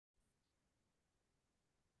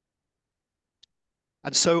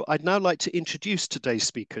And so I'd now like to introduce today's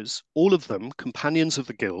speakers, all of them companions of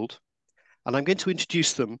the Guild, and I'm going to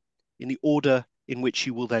introduce them in the order in which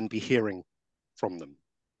you will then be hearing from them.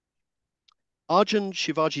 Arjun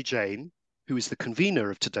Shivaji Jain, who is the convener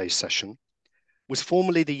of today's session, was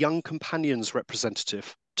formerly the Young Companions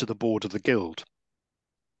representative to the board of the Guild.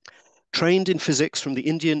 Trained in physics from the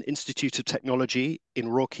Indian Institute of Technology in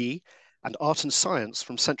Roorkee and art and science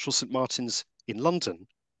from Central St Martin's in London,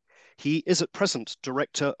 he is at present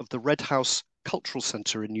director of the Red House Cultural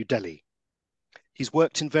Centre in New Delhi. He's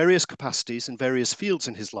worked in various capacities in various fields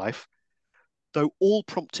in his life, though all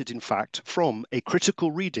prompted, in fact, from a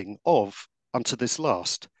critical reading of Unto This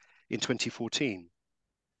Last in 2014,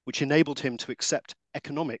 which enabled him to accept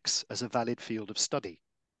economics as a valid field of study.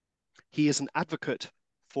 He is an advocate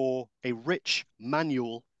for a rich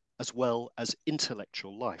manual as well as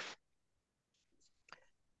intellectual life.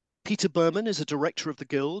 Peter Berman is a director of the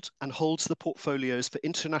Guild and holds the portfolios for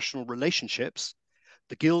international relationships.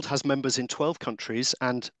 The Guild has members in 12 countries,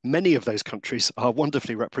 and many of those countries are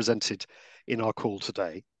wonderfully represented in our call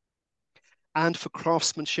today, and for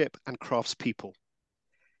craftsmanship and craftspeople.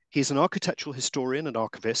 He is an architectural historian and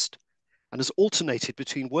archivist, and has alternated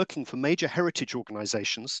between working for major heritage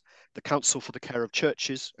organisations, the Council for the Care of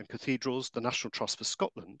Churches and Cathedrals, the National Trust for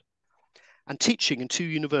Scotland, and teaching in 2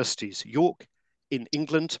 universities, York in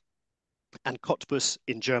England and Cottbus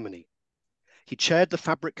in Germany. He chaired the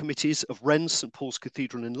fabric committees of Wren's St Paul's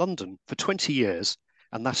Cathedral in London for 20 years,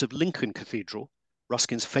 and that of Lincoln Cathedral,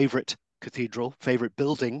 Ruskin's favourite cathedral, favourite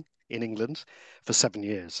building in England, for 7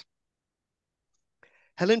 years.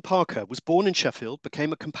 Helen Parker was born in Sheffield,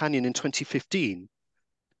 became a companion in 2015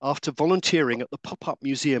 after volunteering at the Pop-Up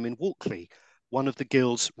Museum in Walkley, one of the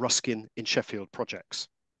Guild's Ruskin in Sheffield projects.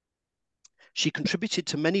 She contributed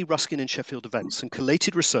to many Ruskin in Sheffield events and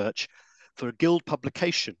collated research for a Guild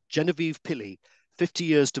publication, Genevieve Pilley, 50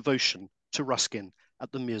 Years Devotion to Ruskin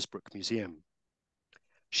at the Meersbrook Museum.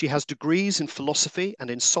 She has degrees in philosophy and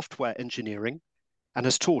in software engineering and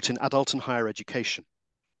has taught in adult and higher education.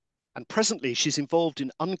 And presently she's involved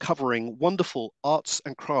in uncovering wonderful arts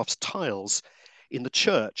and crafts tiles in the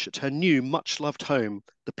church at her new, much-loved home,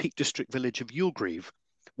 the Peak District village of Yulgreve,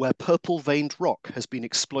 where purple-veined rock has been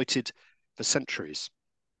exploited for centuries.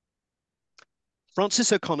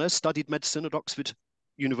 Frances O'Connor studied medicine at Oxford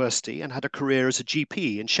University and had a career as a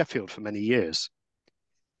GP in Sheffield for many years.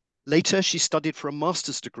 Later, she studied for a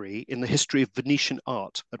master's degree in the history of Venetian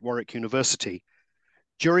art at Warwick University,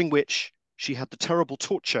 during which she had the terrible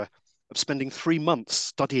torture of spending 3 months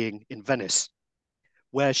studying in Venice,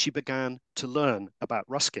 where she began to learn about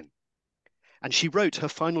Ruskin. And she wrote her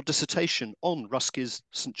final dissertation on Ruskin's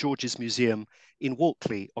St George's Museum in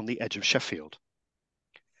Walkley on the edge of Sheffield.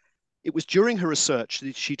 It was during her research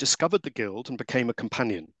that she discovered the Guild and became a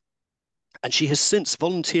companion. And she has since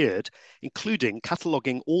volunteered, including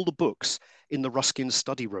cataloguing all the books in the Ruskin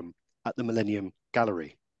study room at the Millennium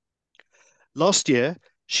Gallery. Last year,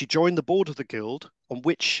 she joined the board of the Guild, on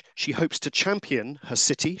which she hopes to champion her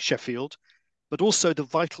city, Sheffield, but also the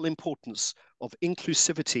vital importance of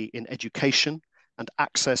inclusivity in education and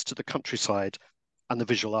access to the countryside and the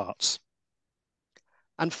visual arts.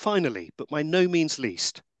 And finally, but by no means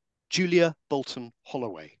least, Julia Bolton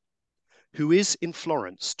Holloway, who is in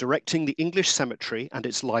Florence directing the English Cemetery and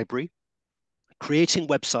its library, creating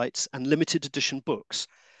websites and limited edition books,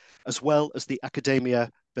 as well as the Academia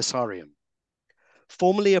Bessarium.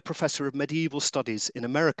 Formerly a professor of medieval studies in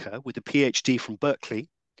America with a PhD from Berkeley,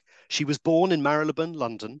 she was born in Marylebone,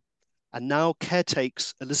 London, and now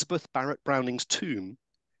caretakes Elizabeth Barrett Browning's tomb,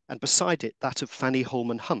 and beside it that of Fanny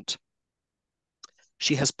Holman Hunt.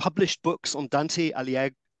 She has published books on Dante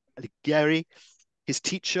Alighieri, his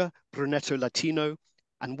teacher Brunetto Latino,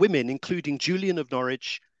 and women including Julian of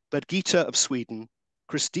Norwich, Birgitta of Sweden,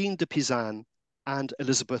 Christine de Pizan, and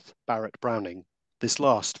Elizabeth Barrett Browning, this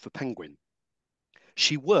last for Penguin.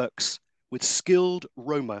 She works with skilled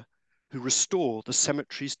Roma who restore the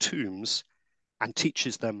cemetery's tombs and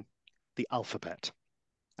teaches them the alphabet.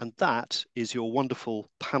 And that is your wonderful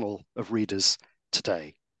panel of readers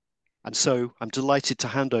today. And so I'm delighted to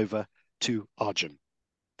hand over to Arjun.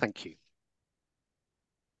 Thank you.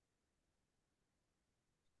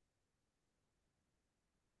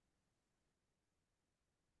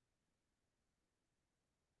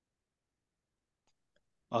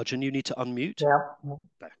 Arjun, you need to unmute. Yeah,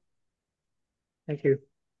 There. thank you.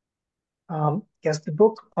 Yes, the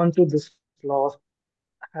book Onto This Lost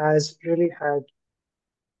has really had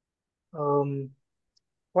um,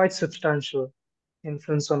 quite substantial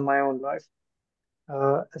influence on my own life.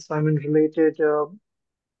 Assignment related.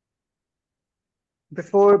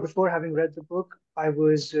 Before having read the book, I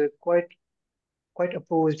was quite quite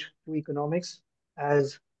opposed to economics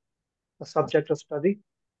as a subject of study,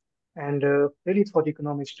 and really thought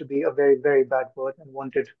economics to be a very, very bad word and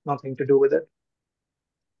wanted nothing to do with it.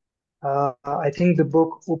 I think the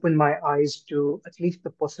book opened my eyes to at least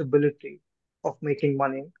the possibility of making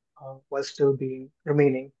money while still being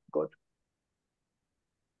remaining good.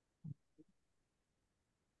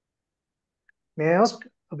 May I ask,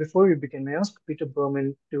 before we begin, may I ask Peter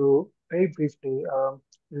Berman to very briefly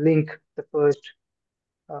link the first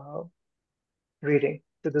uh, reading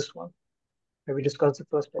to this one, where we discuss the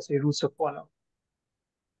first essay, Roots of Honor.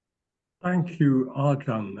 Thank you,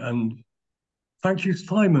 Arjan, and thank you,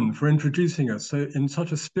 Simon, for introducing us in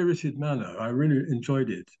such a spirited manner. I really enjoyed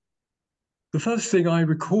it. The first thing I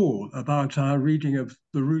recall about our reading of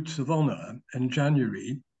The Roots of Honor in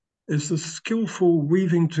January is the skillful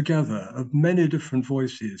weaving together of many different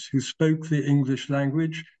voices who spoke the English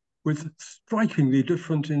language with strikingly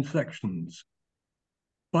different inflections.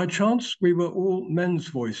 By chance, we were all men's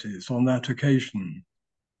voices on that occasion,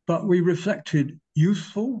 but we reflected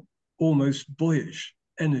youthful, almost boyish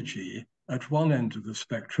energy at one end of the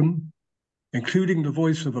spectrum, including the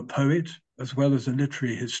voice of a poet as well as a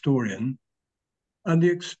literary historian, and the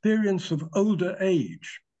experience of older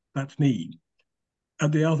age, that's me,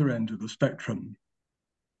 at the other end of the spectrum.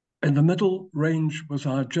 In the middle range was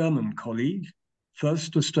our German colleague,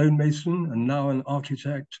 first a stonemason and now an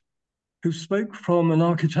architect, who spoke from an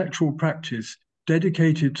architectural practice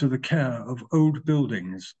dedicated to the care of old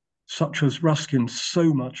buildings, such as Ruskin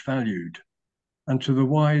so much valued, and to the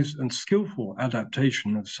wise and skillful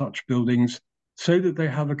adaptation of such buildings so that they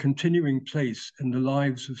have a continuing place in the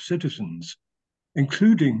lives of citizens,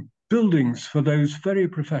 including buildings for those very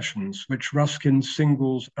professions which Ruskin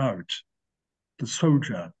singles out: the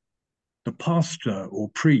soldier, the pastor or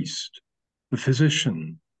priest, the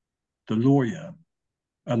physician, the lawyer,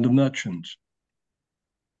 and the merchant.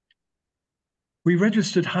 We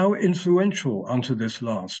registered how influential unto this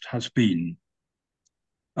last has been,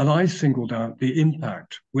 and I singled out the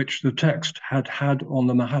impact which the text had had on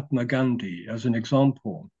the Mahatma Gandhi as an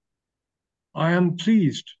example. I am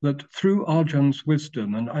pleased that through Arjan's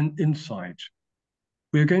wisdom and insight,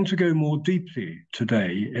 we are going to go more deeply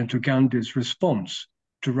today into Gandhi's response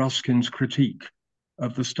to Ruskin's critique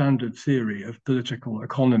of the standard theory of political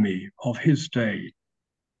economy of his day.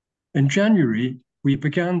 In January, we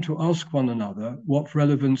began to ask one another what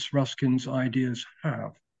relevance Ruskin's ideas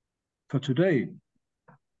have. For today,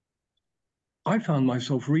 I found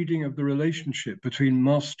myself reading of the relationship between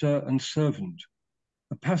master and servant,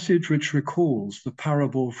 a passage which recalls the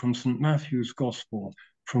parable from St. Matthew's Gospel,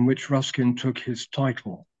 from which Ruskin took his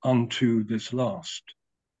title, Unto This Last.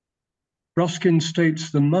 Ruskin states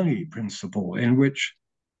the money principle in which,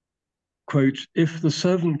 quote, if the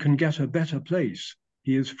servant can get a better place,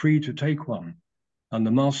 he is free to take one, and the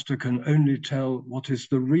master can only tell what is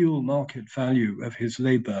the real market value of his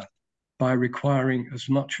labor by requiring as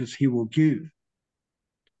much as he will give.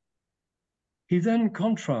 He then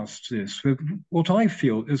contrasts this with what I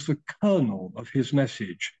feel is the kernel of his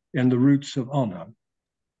message in The Roots of Honor.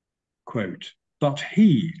 Quote, but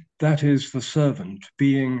he, that is the servant,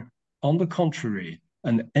 being, on the contrary,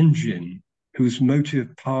 an engine whose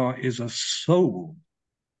motive power is a soul.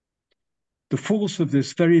 The force of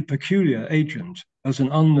this very peculiar agent as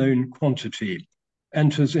an unknown quantity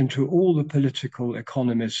enters into all the political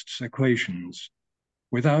economists' equations.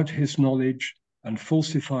 Without his knowledge, and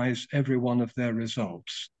falsifies every one of their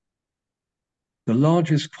results. The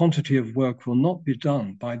largest quantity of work will not be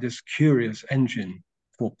done by this curious engine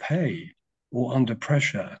for pay or under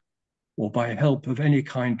pressure or by help of any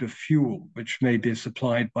kind of fuel which may be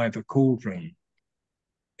supplied by the cauldron.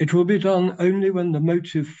 It will be done only when the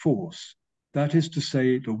motive force, that is to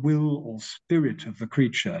say, the will or spirit of the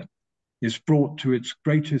creature, is brought to its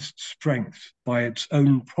greatest strength by its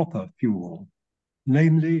own proper fuel,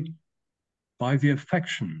 namely, by the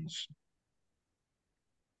affections.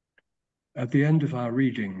 At the end of our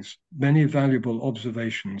readings, many valuable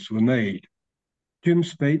observations were made. Jim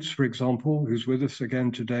Spates, for example, who's with us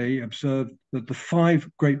again today, observed that the 5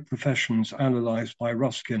 great professions analysed by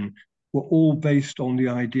Ruskin were all based on the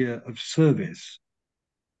idea of service.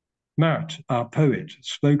 Matt, our poet,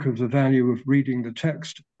 spoke of the value of reading the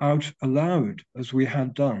text out aloud, as we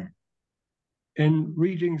had done. In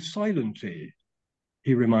reading silently,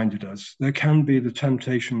 he reminded us, there can be the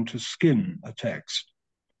temptation to skim a text.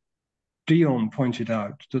 Dion pointed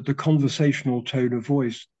out that the conversational tone of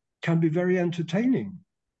voice can be very entertaining.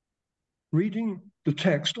 Reading the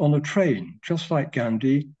text on a train, just like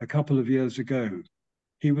Gandhi a couple of years ago,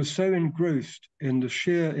 he was so engrossed in the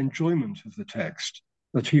sheer enjoyment of the text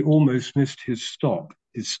that he almost missed his stop,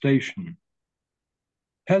 his station.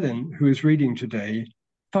 Helen, who is reading today,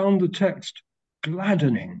 found the text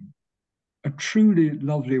gladdening, a truly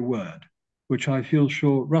lovely word, which I feel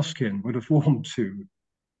sure Ruskin would have warmed to.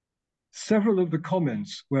 Several of the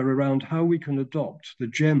comments were around how we can adopt the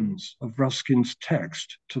gems of Ruskin's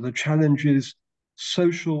text to the challenges,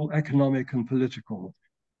 social, economic, and political,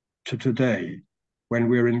 to today, when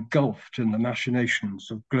we're engulfed in the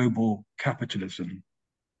machinations of global capitalism.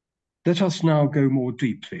 Let us now go more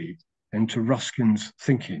deeply into Ruskin's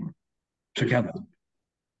thinking together.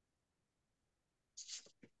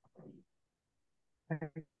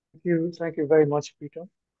 Thank you very much, Peter.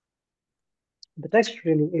 The text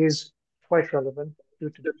really is quite relevant to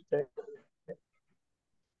today.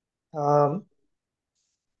 The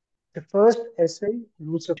first essay,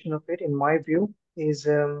 roots of it, in my view, is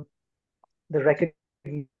the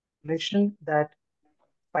recognition that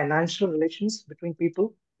financial relations between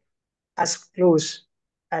people, as close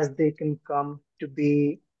as they can come to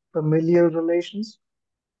be familial relations,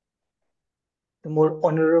 the more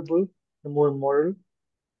honorable, the more moral,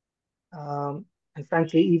 and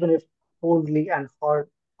frankly, even if coldly and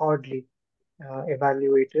hardly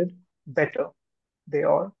evaluated, better they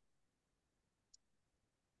are.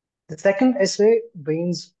 The second essay,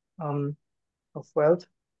 Veins of Wealth,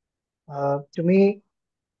 to me,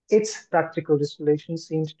 its practical distillation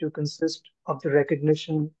seems to consist of the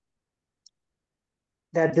recognition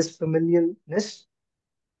that this familialness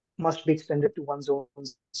must be extended to one's own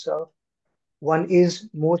self. One is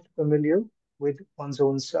most familiar with one's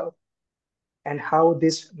own self, and how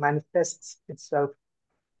this manifests itself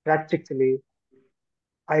practically,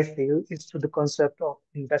 I feel, is through the concept of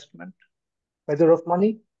investment, whether of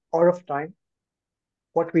money or of time,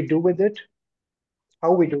 what we do with it,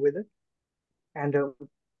 how we do with it, and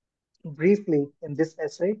briefly in this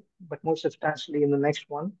essay, but more substantially in the next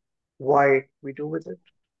one, why we do with it.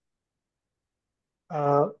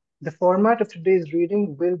 The format of today's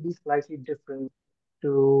reading will be slightly different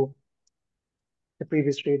to the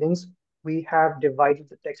previous readings. We have divided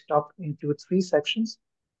the text up into 3 sections,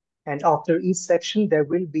 and after each section, there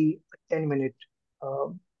will be a 10-minute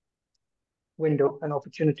window, an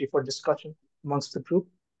opportunity for discussion amongst the group,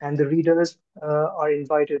 and the readers are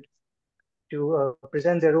invited to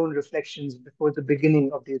present their own reflections before the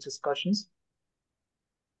beginning of these discussions.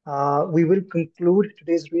 We will conclude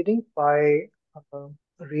today's reading by a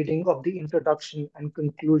reading of the introduction and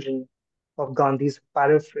conclusion of Gandhi's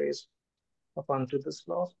paraphrase of Unto This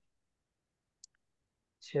Law.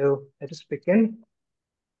 So let us begin.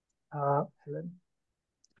 Helen.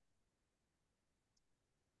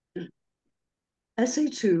 Essay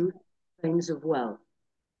 2, Veins of Wealth.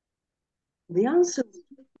 The answer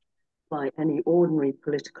by any ordinary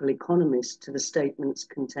political economist to the statements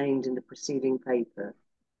contained in the preceding paper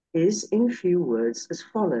is, in few words, as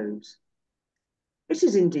follows. It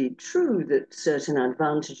is indeed true that certain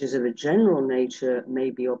advantages of a general nature may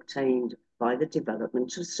be obtained by the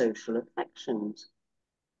development of social affections.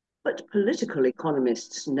 But political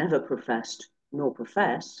economists never professed nor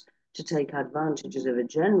profess to take advantages of a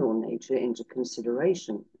general nature into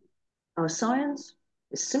consideration. Our science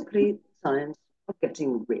is simply the science of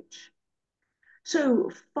getting rich.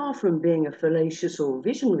 So far from being a fallacious or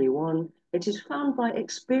visionary one, it is found by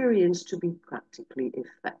experience to be practically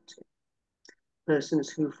effective. Persons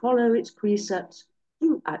who follow its precepts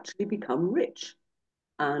do actually become rich,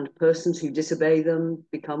 and persons who disobey them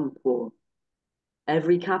become poor.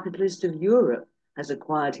 Every capitalist of Europe has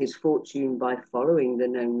acquired his fortune by following the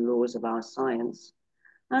known laws of our science,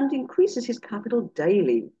 and increases his capital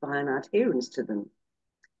daily by an adherence to them.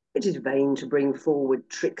 It is vain to bring forward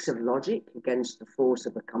tricks of logic against the force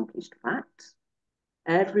of accomplished facts.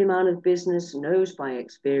 Every man of business knows by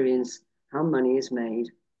experience how money is made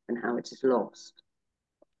and how it is lost.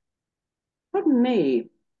 Pardon me,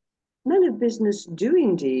 men of business do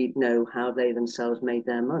indeed know how they themselves made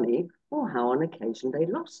their money or how on occasion they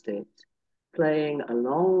lost it. Playing a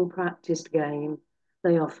long practiced game,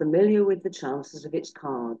 they are familiar with the chances of its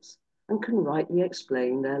cards and can rightly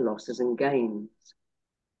explain their losses and gains.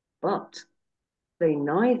 But they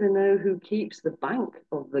neither know who keeps the bank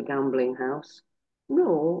of the gambling house,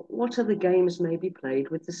 nor what other games may be played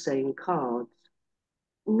with the same cards,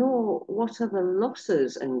 nor what other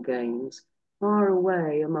losses and gains far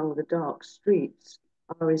away among the dark streets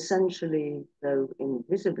are essentially, though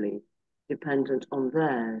invisibly, dependent on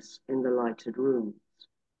theirs in the lighted rooms.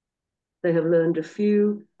 They have learned a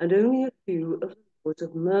few, and only a few, of the laws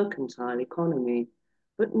of mercantile economy,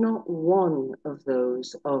 but not one of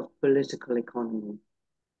those of political economy.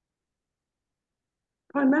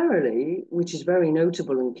 Primarily, which is very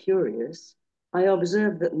notable and curious, I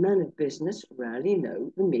observe that men of business rarely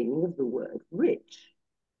know the meaning of the word rich.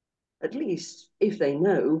 At least, if they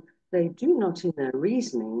know, they do not in their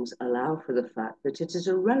reasonings allow for the fact that it is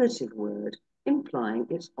a relative word implying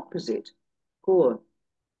its opposite, poor,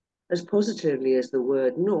 as positively as the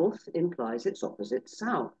word north implies its opposite,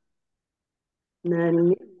 south.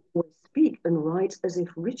 Men always speak and write as if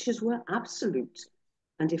riches were absolute,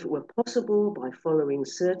 and if it were possible by following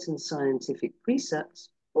certain scientific precepts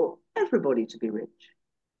for everybody to be rich.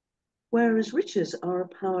 Whereas riches are a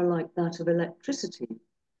power like that of electricity,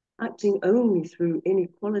 acting only through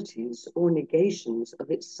inequalities or negations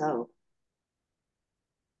of itself.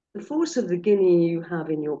 The force of the guinea you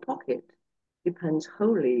have in your pocket depends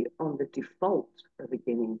wholly on the default of a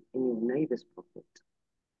guinea in your neighbour's pocket.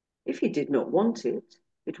 If he did not want it,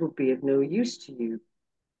 it would be of no use to you.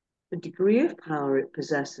 The degree of power it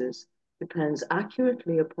possesses depends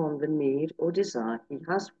accurately upon the need or desire he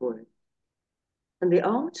has for it. And the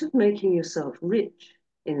art of making yourself rich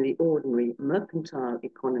in the ordinary mercantile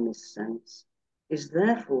economist sense is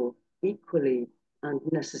therefore equally and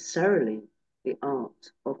necessarily the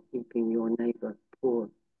art of keeping your neighbour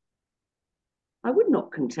poor. I would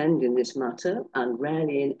not contend in this matter, and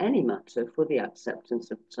rarely in any matter, for the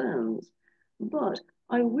acceptance of terms, but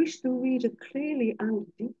I wish the reader clearly and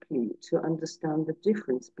deeply to understand the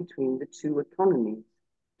difference between the two economies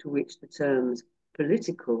to which the terms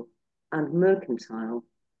political and mercantile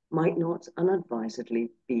might not unadvisedly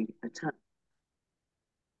be attached.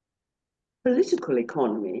 Political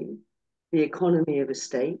economy, the economy of a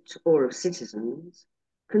state or of citizens,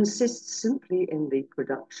 consists simply in the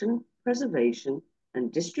production, preservation,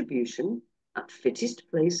 and distribution at fittest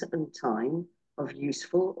place and time of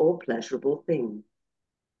useful or pleasurable things.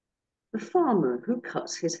 The farmer who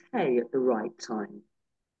cuts his hay at the right time,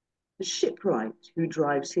 the shipwright who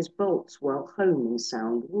drives his bolts well home in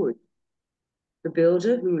sound wood, the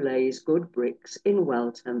builder who lays good bricks in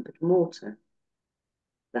well-tempered mortar,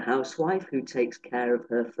 the housewife who takes care of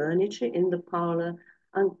her furniture in the parlour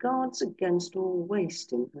and guards against all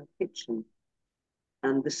waste in her kitchen,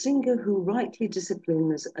 and the singer who rightly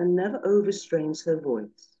disciplines and never overstrains her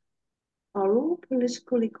voice, are all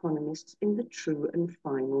political economists in the true and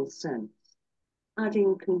final sense,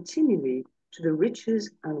 adding continually to the riches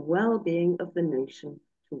and well-being of the nation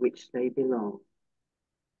to which they belong.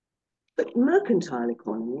 But mercantile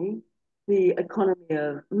economy, the economy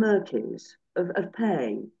of mercies, of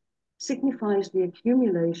pay, signifies the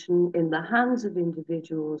accumulation in the hands of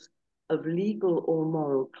individuals of legal or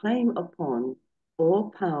moral claim upon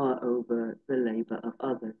or power over the labour of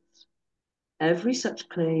others. Every such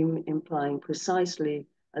claim implying precisely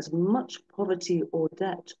as much poverty or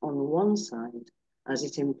debt on one side as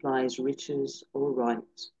it implies riches or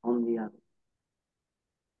rights on the other.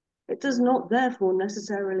 It does not therefore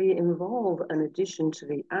necessarily involve an addition to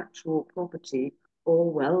the actual property or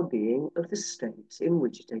well-being of the state in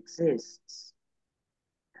which it exists.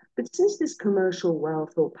 But since this commercial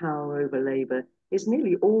wealth or power over labour is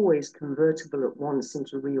nearly always convertible at once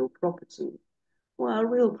into real property, while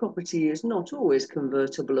real property is not always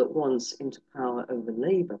convertible at once into power over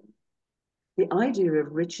labour, the idea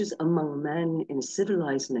of riches among men in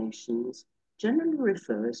civilized nations generally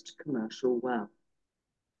refers to commercial wealth.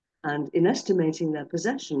 And in estimating their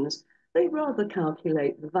possessions, they rather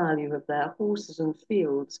calculate the value of their horses and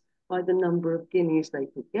fields by the number of guineas they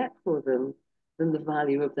could get for them than the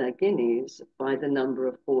value of their guineas by the number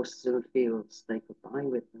of horses and fields they could buy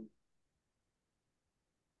with them.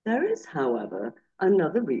 There is, however,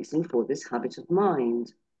 another reason for this habit of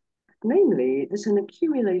mind, namely that an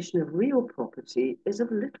accumulation of real property is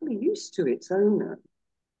of little use to its owner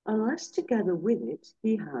unless together with it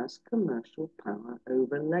he has commercial power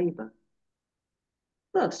over labour.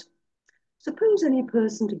 Thus, suppose any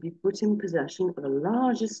person to be put in possession of a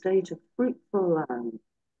large estate of fruitful land,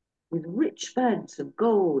 with rich beds of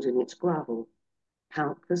gold in its gravel,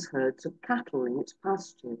 countless herds of cattle in its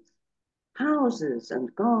pastures, houses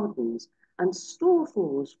and gardens, and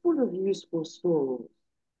storefuls full of useful stores.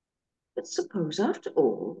 But suppose, after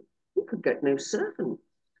all, he could get no servants.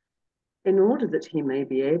 In order that he may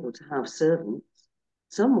be able to have servants,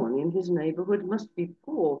 someone in his neighbourhood must be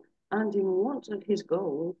poor and in want of his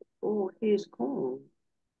gold or his corn.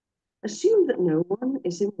 Assume that no one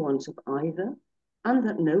is in want of either, and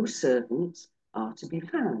that no servants are to be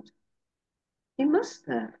had. He must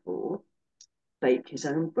therefore bake his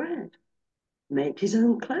own bread, make his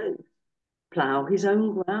own clothes, plough his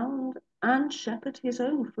own ground, and shepherd his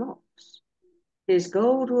own flocks. His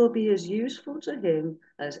gold will be as useful to him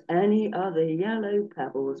as any other yellow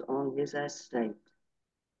pebbles on his estate.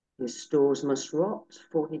 His stores must rot,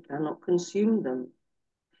 for he cannot consume them.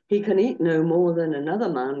 He can eat no more than another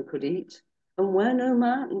man could eat, and wear no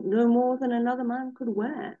more than another man could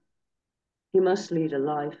wear. He must lead a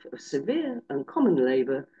life of severe and common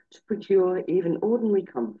labour to procure even ordinary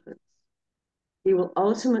comforts. He will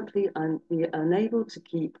ultimately be unable to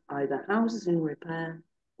keep either houses in repair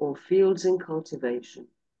or fields in cultivation,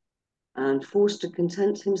 and forced to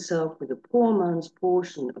content himself with a poor man's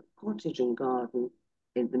portion of cottage and garden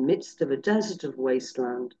in the midst of a desert of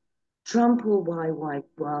wasteland, trampled by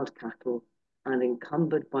wild cattle and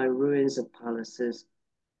encumbered by ruins of palaces,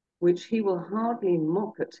 which he will hardly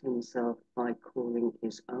mock at himself by calling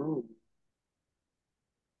his own.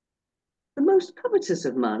 The most covetous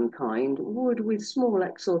of mankind would, with small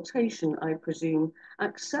exultation, I presume,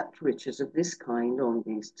 accept riches of this kind on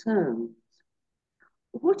these terms.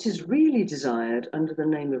 What is really desired under the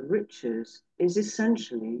name of riches is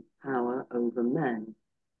essentially power over men.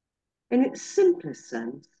 In its simplest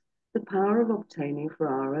sense, the power of obtaining for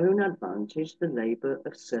our own advantage the labour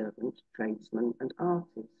of servant, tradesman, and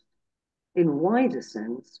artist. In wider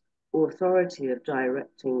sense, authority of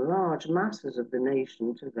directing large masses of the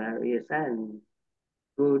nation to various ends,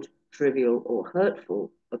 good, trivial, or hurtful,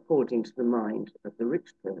 according to the mind of the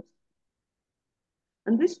rich person.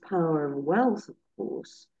 And this power of wealth, of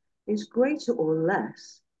course, is greater or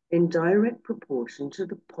less in direct proportion to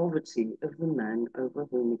the poverty of the men over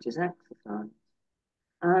whom it is exercised,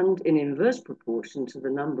 and in inverse proportion to the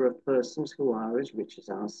number of persons who are as rich as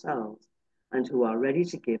ourselves, and who are ready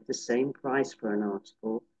to give the same price for an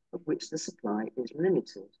article of which the supply is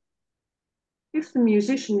limited. If the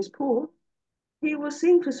musician is poor, he will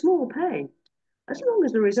sing for small pay, as long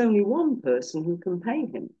as there is only one person who can pay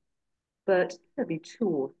him. But if there be two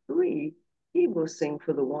or three, he will sing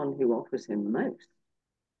for the one who offers him most.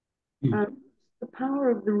 And the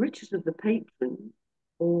power of the riches of the patron,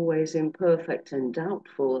 always imperfect and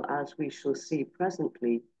doubtful, as we shall see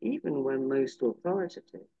presently, even when most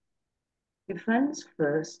authoritative, depends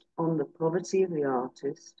first on the poverty of the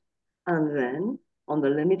artist, and then on the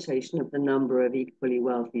limitation of the number of equally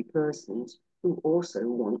wealthy persons who also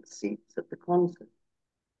want seats at the concert.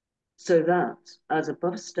 So that, as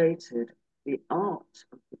above stated, the art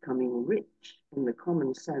of becoming rich in the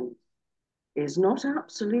common sense is not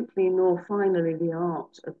absolutely nor finally the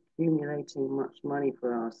art of accumulating much money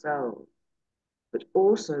for ourselves, but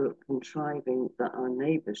also of contriving that our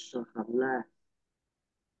neighbours shall have less.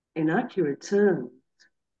 In accurate terms,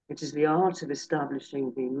 it is the art of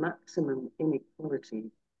establishing the maximum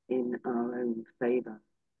inequality in our own favour.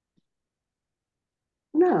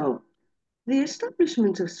 Now, the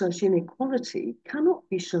establishment of such inequality cannot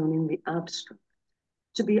be shown in the abstract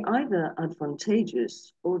to be either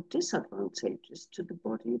advantageous or disadvantageous to the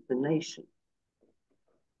body of the nation.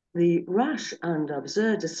 The rash and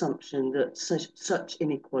absurd assumption that such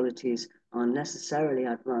inequalities are necessarily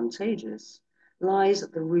advantageous lies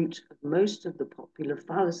at the root of most of the popular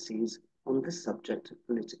fallacies on the subject of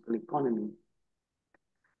political economy.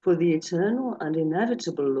 For the eternal and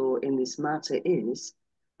inevitable law in this matter is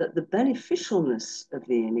that the beneficialness of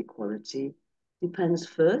the inequality depends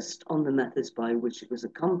first on the methods by which it was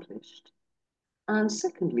accomplished, and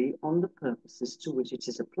secondly, on the purposes to which it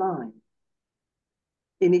is applied.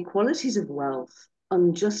 Inequalities of wealth,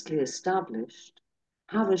 unjustly established,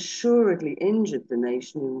 have assuredly injured the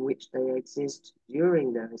nation in which they exist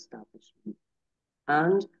during their establishment,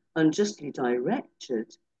 and unjustly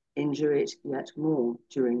directed, injure it yet more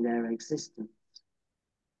during their existence.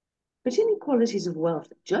 But inequalities of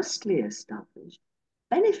wealth justly established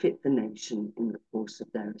benefit the nation in the course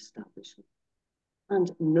of their establishment,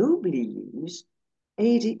 and nobly used,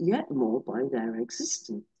 aid it yet more by their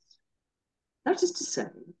existence. That is to say,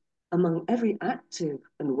 among every active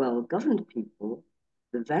and well-governed people,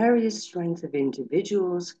 the various strength of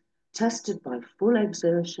individuals, tested by full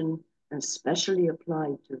exertion and specially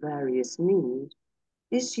applied to various needs,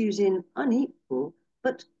 issues in unequal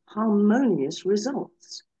but harmonious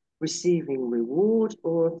results, receiving reward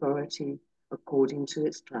or authority according to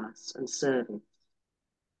its class and service.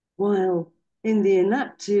 While in the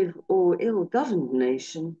inactive or ill-governed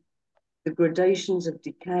nation, the gradations of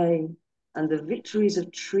decay and the victories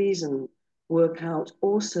of treason work out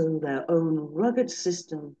also their own rugged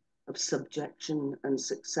system of subjection and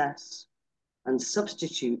success, and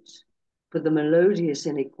substitute for the melodious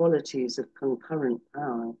inequalities of concurrent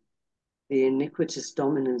power the iniquitous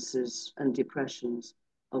dominances and depressions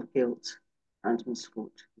of guilt and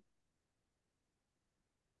misfortune.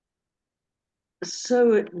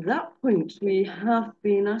 So at that point, we have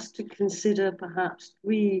been asked to consider perhaps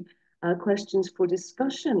three questions for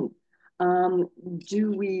discussion.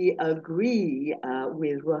 Do we agree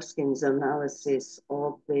with Ruskin's analysis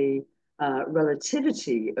of the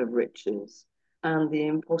relativity of riches and the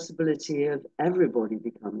impossibility of everybody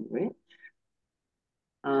becoming rich?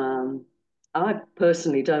 I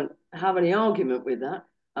personally don't have any argument with that.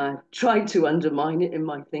 I've tried to undermine it in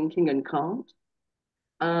my thinking and can't.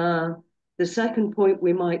 The second point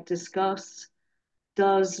we might discuss,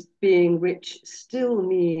 does being rich still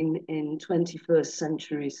mean in 21st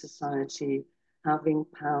century society having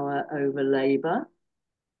power over labor?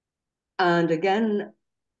 And again,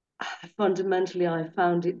 fundamentally, I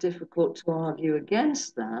found it difficult to argue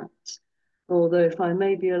against that. Although, if I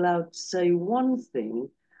may be allowed to say one thing,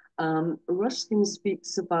 Ruskin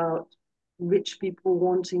speaks about rich people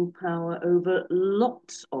wanting power over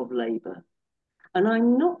lots of labor. And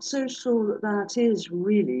I'm not so sure that that is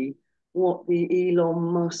really what the Elon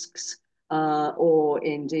Musks or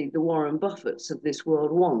indeed the Warren Buffetts of this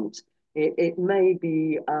world want. It may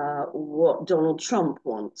be what Donald Trump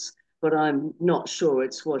wants, but I'm not sure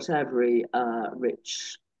it's what every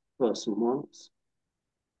rich person wants.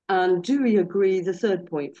 And do we agree, the third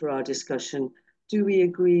point for our discussion, do we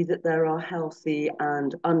agree that there are healthy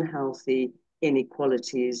and unhealthy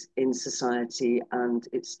inequalities in society and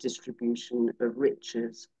its distribution of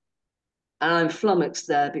riches? And I'm flummoxed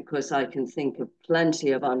there because I can think of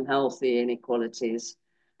plenty of unhealthy inequalities.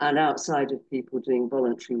 And outside of people doing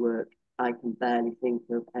voluntary work, I can barely think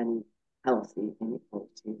of any healthy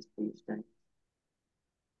inequalities these days.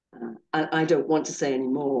 I don't want to say any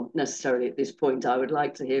more necessarily at this point. I would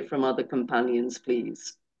like to hear from other companions,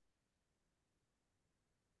 please.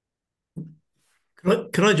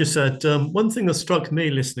 Can I just add, one thing that struck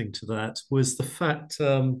me listening to that was the fact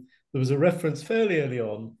there was a reference fairly early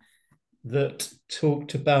on that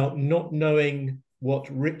talked about not knowing what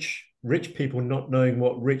rich people not knowing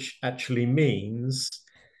what rich actually means,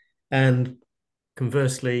 and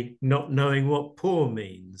conversely, not knowing what poor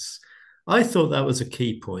means. I thought that was a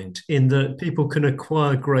key point in that people can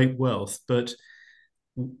acquire great wealth, but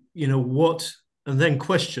what, and then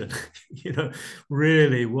question,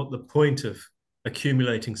 really what the point of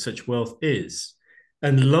accumulating such wealth is.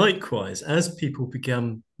 And likewise, as people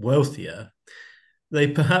become wealthier, they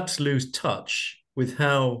perhaps lose touch with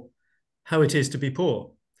how it is to be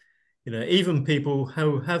poor. Even people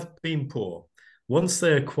who have been poor, once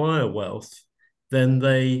they acquire wealth, then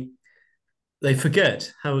they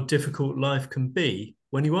forget how difficult life can be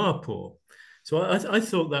when you are poor. So I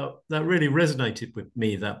thought that really resonated with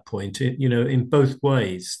me, that point, in both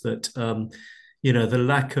ways, that, the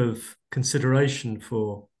lack of consideration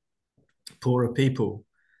for poorer people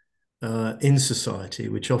in society,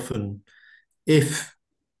 which often, if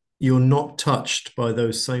you're not touched by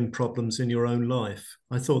those same problems in your own life,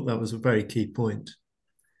 I thought that was a very key point.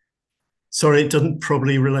 Sorry, it doesn't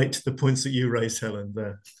probably relate to the points that you raised, Helen,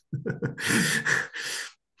 there.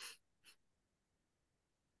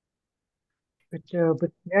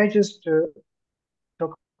 But may I just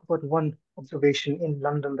talk about one observation in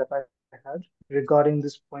London that I had regarding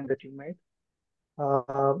this point that you made?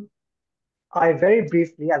 I very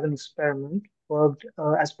briefly, as an experiment, worked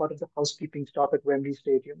as part of the housekeeping staff at Wembley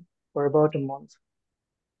Stadium for about a month.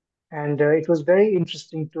 And it was very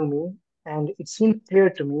interesting to me. And it seemed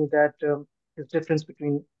clear to me that there's difference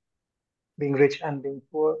between being rich and being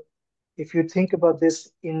poor. If you think about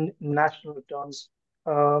this in national terms,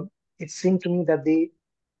 it seemed to me that the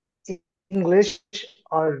English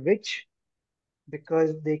are rich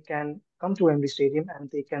because they can come to Wembley Stadium and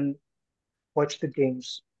they can watch the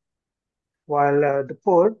games, while the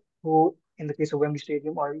poor, who in the case of Wembley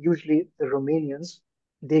Stadium are usually the Romanians,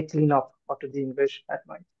 they clean up after the English at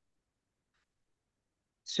night.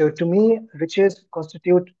 So to me, riches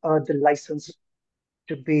constitute the license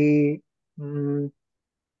to be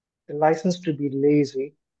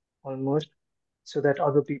lazy, almost, so that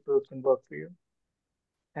other people can work for you.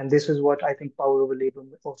 And this is what I think power over labor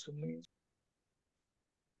also means.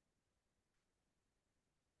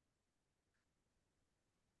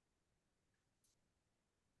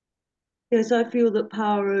 Yes, I feel that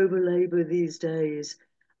power over labor these days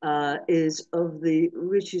is of the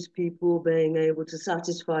richest people being able to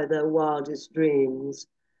satisfy their wildest dreams,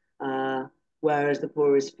 whereas the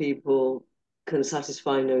poorest people can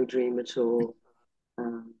satisfy no dream at all.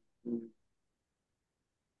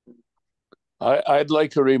 I'd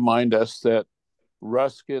like to remind us that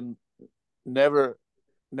Ruskin never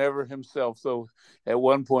himself, though at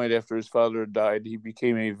one point after his father died, he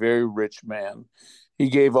became a very rich man. He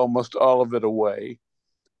gave almost all of it away.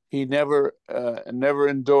 He never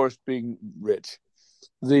endorsed being rich.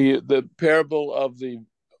 The parable of the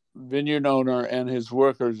vineyard owner and his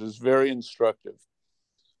workers is very instructive.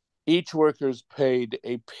 Each worker's paid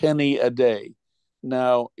a penny a day.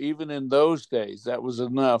 Now, even in those days, that was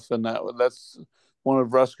enough, and that's one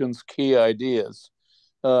of Ruskin's key ideas.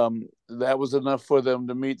 That was enough for them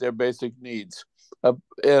to meet their basic needs. at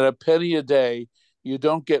a penny a day, you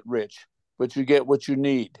don't get rich, but you get what you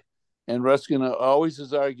need. And Ruskin always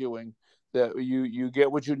is arguing that you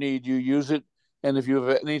get what you need, you use it, and if you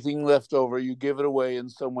have anything left over, you give it away in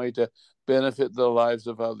some way to benefit the lives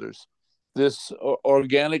of others. This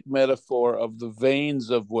organic metaphor of the veins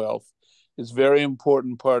of wealth is a very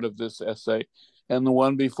important part of this essay. And the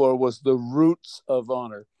one before was the roots of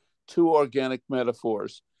honor, two organic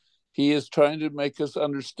metaphors. He is trying to make us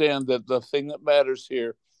understand that the thing that matters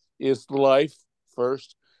here is life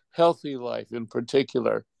first, healthy life in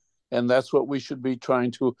particular. And that's what we should be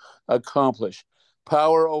trying to accomplish.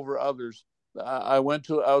 Power over others. I went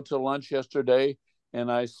out to lunch yesterday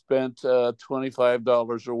and I spent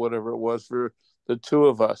 $25 or whatever it was for the two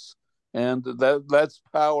of us. And that's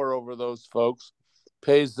power over those folks.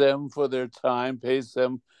 Pays them for their time, pays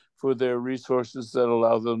them for their resources that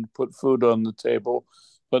allow them to put food on the table.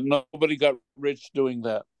 But nobody got rich doing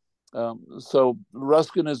that. So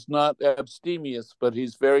Ruskin is not abstemious, but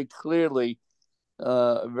he's very clearly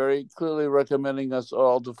recommending us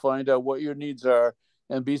all to find out what your needs are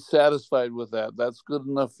and be satisfied with that. That's good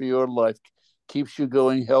enough for your life. Keeps you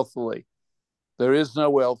going healthily. There is no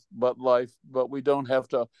wealth but life, but we don't have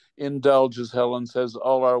to indulge, as Helen says,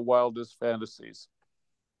 all our wildest fantasies.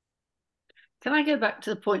 Can I go back to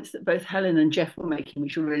the points that both Helen and Jeff were making,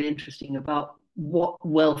 which were really interesting about what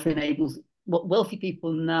wealth enables, what wealthy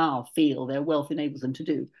people now feel their wealth enables them to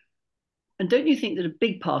do? And don't you think that a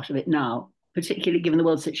big part of it now, particularly given the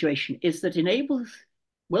world situation, is that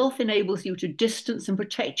wealth enables you to distance and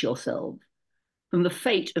protect yourself from the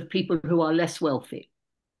fate of people who are less wealthy,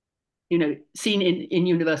 you know, seen in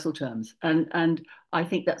universal terms. And I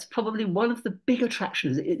think that's probably one of the big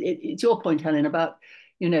attractions. It's your point, Helen, about,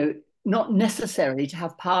 you know, not necessarily to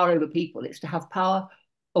have power over people, it's to have power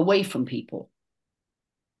away from people.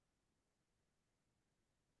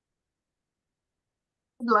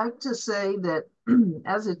 I'd like to say that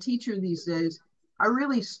as a teacher these days, I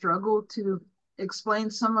really struggle to explain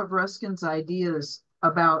some of Ruskin's ideas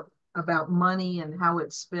about money and how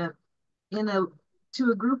it's spent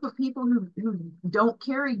to a group of people who don't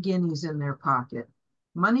carry guineas in their pocket.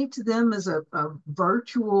 Money to them is a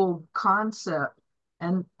virtual concept,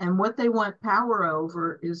 and what they want power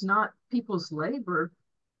over is not people's labor,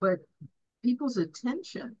 but people's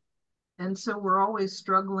attention. And so we're always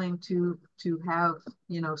struggling to have,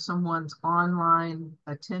 you know, someone's online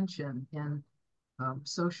attention and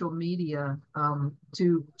social media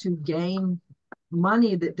to gain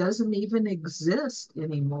money that doesn't even exist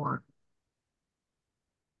anymore.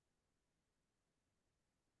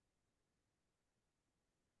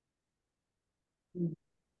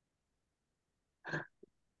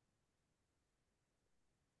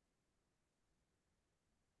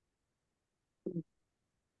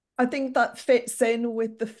 I think that fits in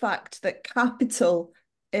with the fact that capital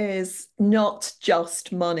is not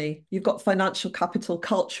just money. You've got financial capital,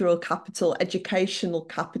 cultural capital, educational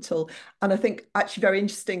capital. And I think actually very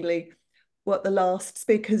interestingly, what the last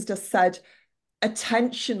speaker has just said,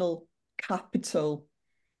 attentional capital,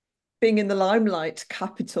 being in the limelight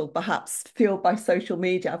capital, perhaps fueled by social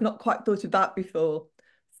media. I've not quite thought of that before.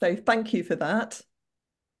 So thank you for that.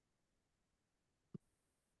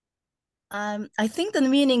 I think the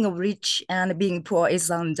meaning of rich and being poor is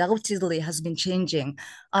undoubtedly has been changing.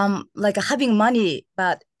 Like having money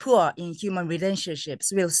but poor in human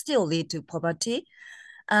relationships will still lead to poverty.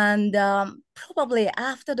 And probably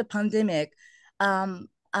after the pandemic, kind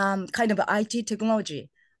of IT technology,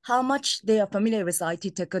 how much they are familiar with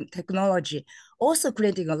IT technology, also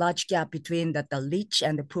creating a large gap between the rich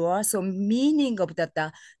and the poor. So meaning of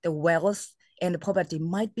the wealth and the poverty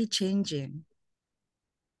might be changing.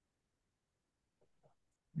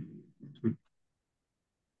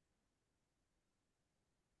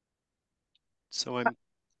 So I'm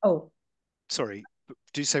sorry,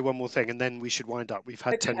 do say one more thing and then we should wind up. We've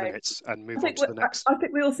had 10 minutes and move on to the next. I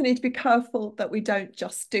think we also need to be careful that we don't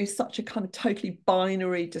just do such a kind of totally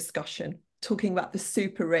binary discussion, talking about the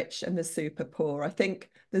super rich and the super poor. I think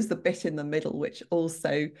there's the bit in the middle, which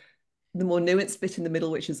also, the more nuanced bit in the middle,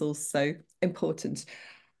 which is also important.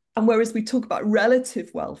 And whereas we talk about relative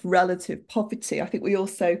wealth, relative poverty, I think we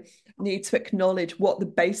also need to acknowledge what the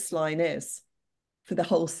baseline is for the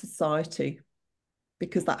whole society,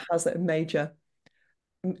 because that has a major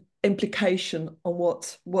implication on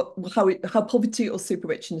how poverty or super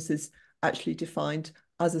richness is actually defined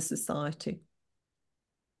as a society.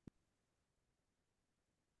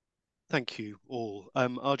 Thank you all.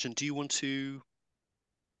 Arjun, do you want to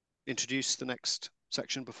introduce the next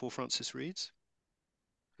section before Francis reads?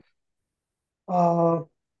 No,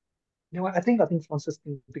 I think Francis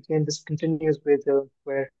can begin. This continues with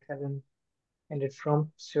where Helen ended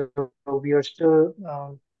from. So we are still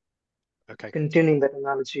Okay. continuing that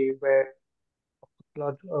analogy where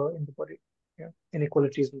blood in the body, yeah,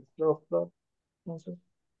 inequalities in the flow of blood also.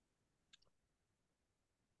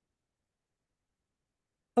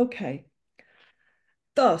 Okay.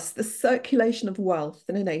 Thus, the circulation of wealth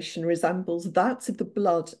in a nation resembles that of the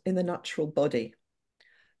blood in the natural body.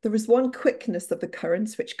 There is one quickness of the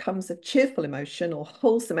currents which comes of cheerful emotion or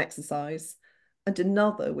wholesome exercise, and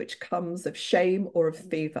another which comes of shame or of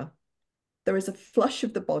fever. There is a flush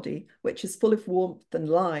of the body which is full of warmth and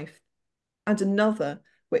life, and another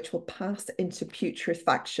which will pass into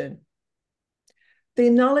putrefaction. The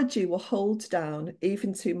analogy will hold down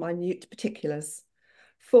even to minute particulars.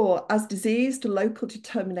 For as diseased local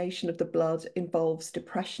determination of the blood involves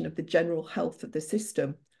depression of the general health of the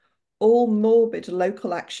system, all morbid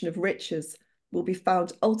local action of riches will be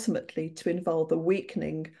found ultimately to involve the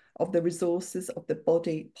weakening of the resources of the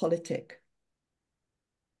body politic.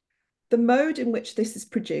 The mode in which this is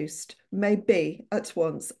produced may be at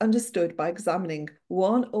once understood by examining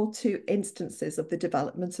one or two instances of the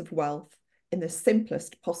development of wealth in the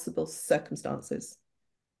simplest possible circumstances.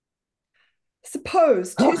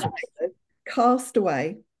 Suppose two sailors cast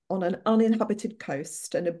away on an uninhabited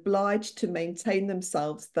coast and obliged to maintain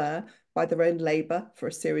themselves there by their own labour for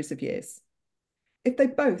a series of years. If they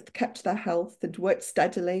both kept their health and worked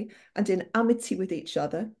steadily and in amity with each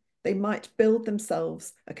other, they might build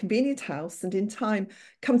themselves a convenient house and in time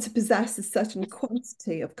come to possess a certain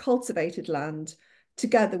quantity of cultivated land,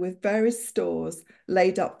 together with various stores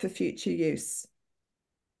laid up for future use.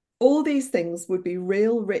 All these things would be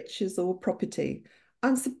real riches or property,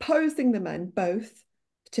 and supposing the men both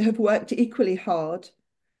to have worked equally hard,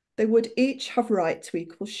 they would each have right to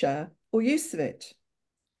equal share or use of it.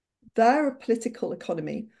 Their political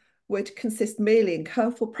economy would consist merely in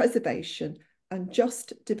careful preservation and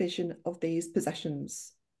just division of these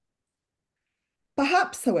possessions.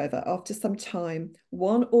 Perhaps, however, after some time,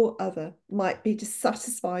 one or other might be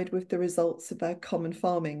dissatisfied with the results of their common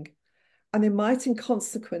farming, and they might in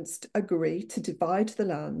consequence agree to divide the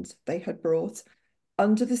land they had brought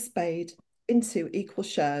under the spade into equal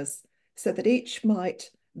shares, so that each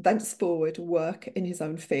might thenceforward work in his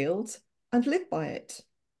own field and live by it.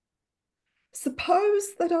 Suppose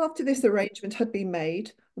that after this arrangement had been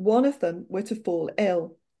made, one of them were to fall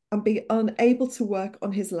ill and be unable to work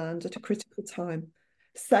on his land at a critical time,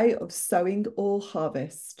 say of sowing or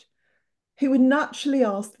harvest. He would naturally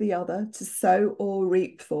ask the other to sow or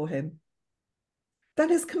reap for him. Then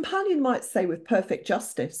his companion might say with perfect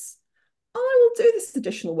justice, I will do this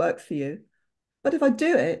additional work for you, but if I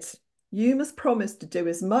do it, you must promise to do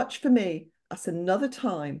as much for me at another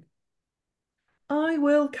time. I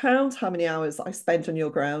will count how many hours I spent on your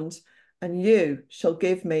ground, and you shall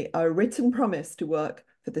give me a written promise to work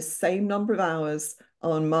for the same number of hours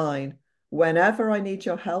on mine, whenever I need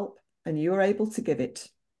your help and you are able to give it.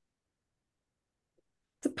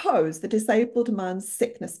 Suppose the disabled man's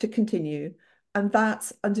sickness to continue, and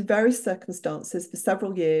that under various circumstances for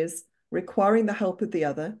several years, requiring the help of the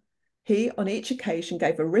other, he on each occasion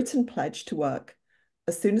gave a written pledge to work,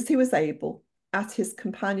 as soon as he was able, at his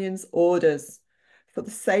companion's orders, for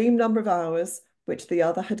the same number of hours which the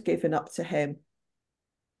other had given up to him.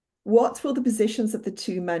 What will the positions of the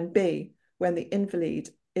two men be when the invalid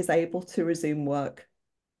is able to resume work?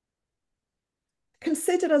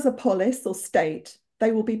 Considered as a polis or state,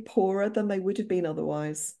 they will be poorer than they would have been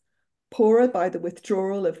otherwise, poorer by the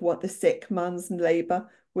withdrawal of what the sick man's labour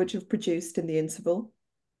would have produced in the interval.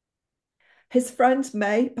 His friend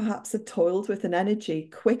may perhaps have toiled with an energy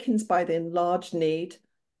quickened by the enlarged need,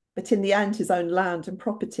 but in the end his own land and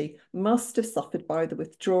property must have suffered by the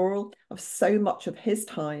withdrawal of so much of his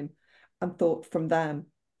time and thought from them,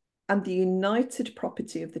 and the united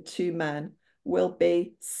property of the two men will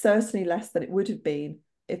be certainly less than it would have been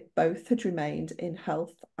if both had remained in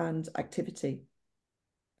health and activity.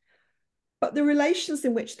 But the relations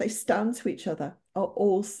in which they stand to each other are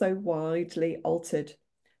also widely altered.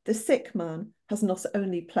 The sick man has not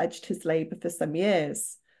only pledged his labour for some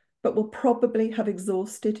years, but will probably have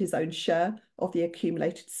exhausted his own share of the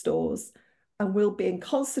accumulated stores and will be in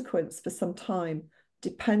consequence for some time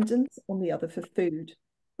dependent on the other for food,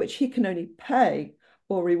 which he can only pay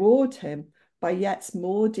or reward him by yet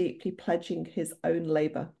more deeply pledging his own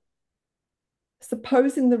labour.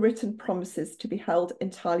 Supposing the written promises to be held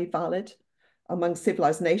entirely valid, among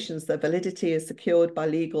civilized nations their validity is secured by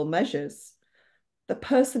legal measures, the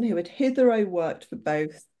person who had hitherto worked for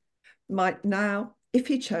both might now, if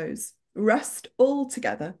he chose, rest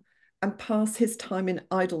altogether and pass his time in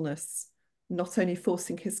idleness, not only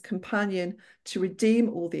forcing his companion to redeem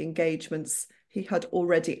all the engagements he had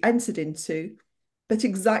already entered into, but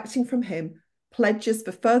exacting from him pledges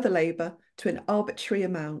for further labour to an arbitrary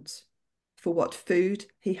amount for what food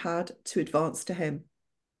he had to advance to him.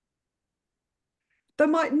 There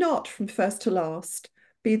might not, from first to last,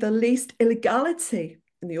 be the least illegality,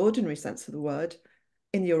 in the ordinary sense of the word,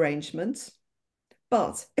 in the arrangement,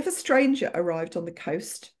 but if a stranger arrived on the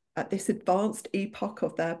coast at this advanced epoch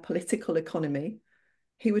of their political economy,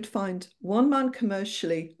 he would find one man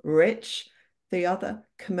commercially rich, the other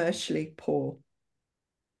commercially poor.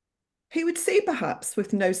 He would see, perhaps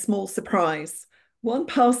with no small surprise, one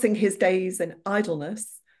passing his days in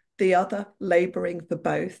idleness, the other labouring for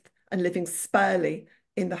both and living sparely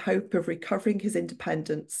in the hope of recovering his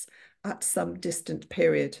independence at some distant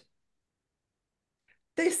period.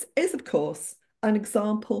 This is, of course, an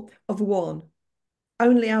example of one,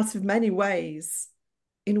 only out of many ways,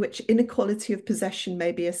 in which inequality of possession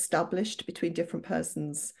may be established between different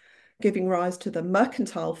persons, giving rise to the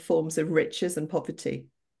mercantile forms of riches and poverty.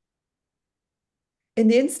 In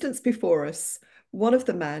the instance before us, one of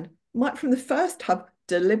the men might from the first have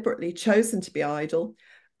deliberately chosen to be idle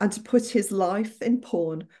and to put his life in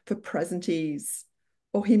pawn for present ease,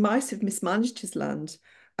 or he might have mismanaged his land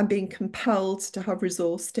and been compelled to have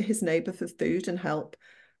resource to his neighbour for food and help,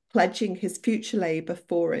 pledging his future labour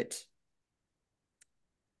for it.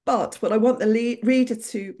 But what I want the reader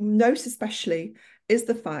to note especially is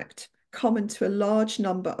the fact, common to a large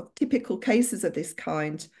number of typical cases of this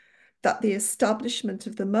kind, that the establishment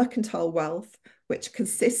of the mercantile wealth, which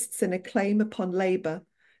consists in a claim upon labour,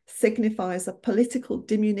 signifies a political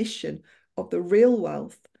diminution of the real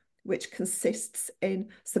wealth, which consists in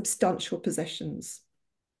substantial possessions.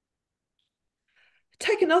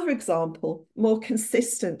 Take another example, more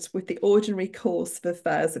consistent with the ordinary course of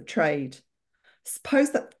affairs of trade. Suppose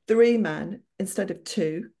that 3 men, instead of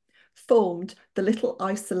 2, formed the little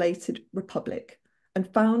isolated republic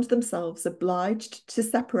and found themselves obliged to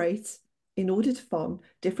separate in order to farm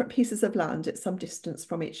different pieces of land at some distance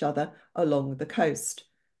from each other along the coast,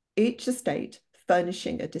 each estate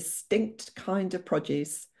furnishing a distinct kind of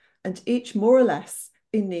produce and each more or less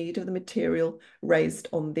in need of the material raised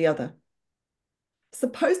on the other.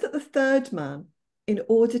 Suppose that the 3rd man, in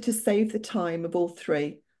order to save the time of all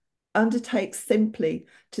 3, undertakes simply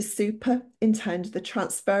to superintend the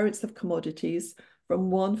transference of commodities from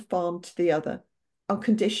one farm to the other, on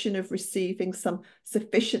condition of receiving some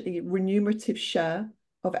sufficiently remunerative share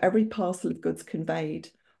of every parcel of goods conveyed,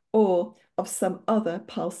 or of some other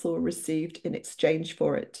parcel received in exchange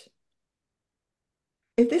for it.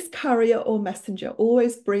 If this carrier or messenger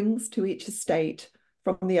always brings to each estate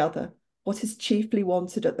from the other what is chiefly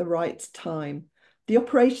wanted at the right time, the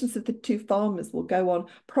operations of the 2 farmers will go on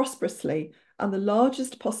prosperously, and the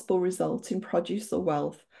largest possible result in produce or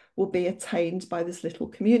wealth will be attained by this little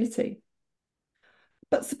community.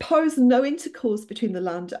 But suppose no intercourse between the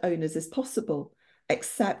landowners is possible,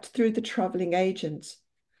 except through the travelling agent,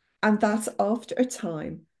 and that after a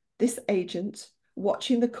time, this agent,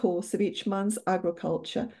 watching the course of each man's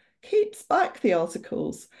agriculture, keeps back the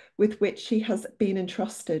articles with which he has been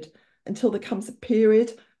entrusted until there comes a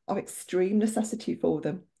period of extreme necessity for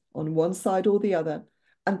them, on one side or the other,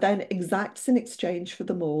 and then exacts in exchange for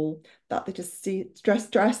them all that the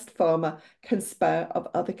distressed farmer can spare of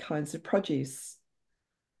other kinds of produce.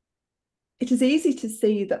 It is easy to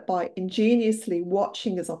see that by ingeniously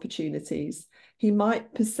watching his opportunities, he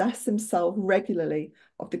might possess himself regularly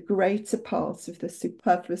of the greater part of the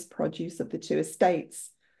superfluous produce of the 2 estates,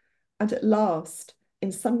 and at last,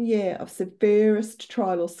 in some year of severest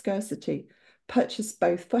trial or scarcity, purchase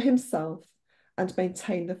both for himself and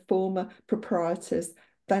maintain the former proprietors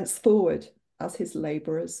thenceforward as his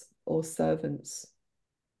labourers or servants.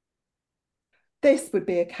 This would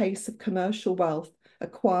be a case of commercial wealth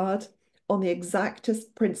acquired on the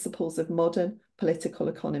exactest principles of modern political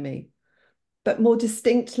economy. But more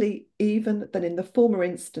distinctly even than in the former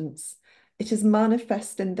instance, it is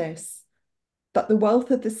manifest in this, that the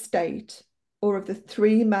wealth of the state, or of the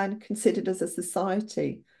 3 men considered as a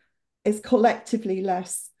society, is collectively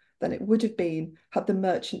less than it would have been had the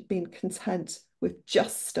merchant been content with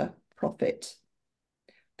juster profit.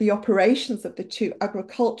 The operations of the 2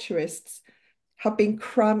 agriculturists have been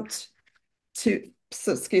cramped to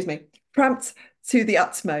the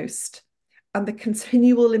utmost, and the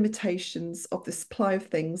continual limitations of the supply of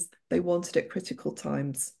things they wanted at critical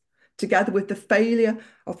times, together with the failure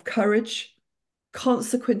of courage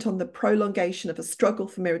consequent on the prolongation of a struggle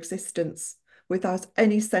for mere existence without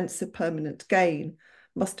any sense of permanent gain,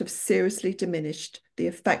 must have seriously diminished the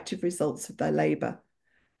effective results of their labour,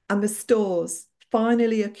 and the stores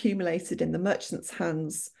finally accumulated in the merchant's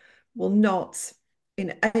hands will not,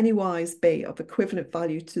 in any wise be of equivalent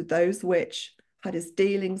value to those which, had his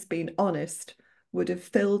dealings been honest, would have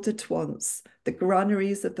filled at once the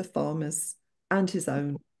granaries of the farmers and his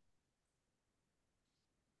own.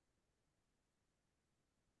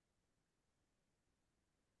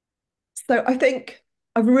 So I think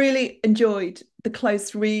I've really enjoyed the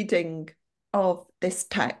close reading of this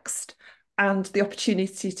text and the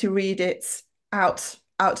opportunity to read it out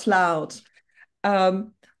loud.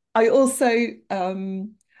 I also,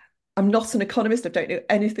 I'm not an economist. I don't know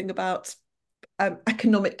anything about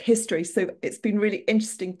economic history. So it's been really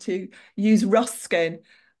interesting to use Ruskin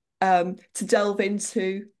to delve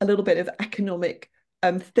into a little bit of economic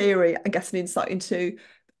theory and get an insight into,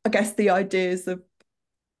 I guess, the ideas of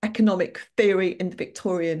economic theory in the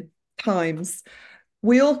Victorian times.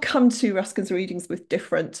 We all come to Ruskin's readings with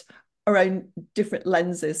our own different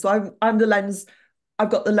lenses. So I've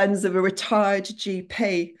got the lens of a retired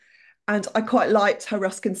GP, and I quite liked how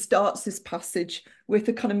Ruskin starts this passage with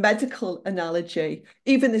a kind of medical analogy.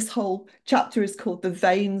 Even this whole chapter is called The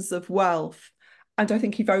Veins of Wealth. And I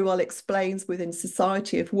think he very well explains within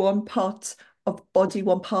society, if one part of body,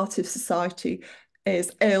 one part of society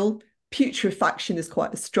is ill, putrefaction is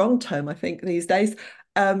quite a strong term, I think, these days,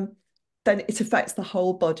 then it affects the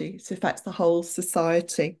whole body, it affects the whole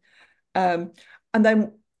society. And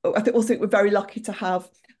then I think also we're very lucky to have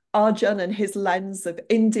Arjun and his lens of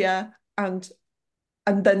India and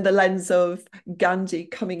then the lens of Gandhi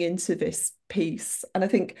coming into this piece. And I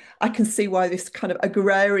think I can see why this kind of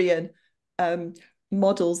agrarian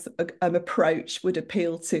models approach would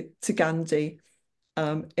appeal to Gandhi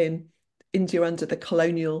in India under the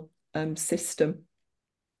colonial system.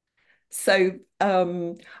 So,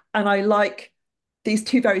 and I like these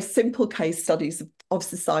two very simple case studies of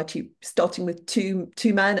society, starting with two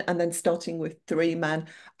men and then starting with three men,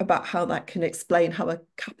 about how that can explain how a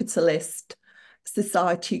capitalist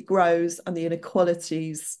society grows and the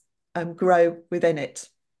inequalities grow within it.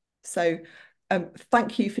 So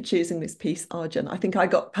thank you for choosing this piece, Arjun. I think I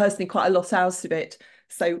got personally quite a lot out of it.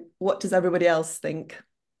 So what does everybody else think?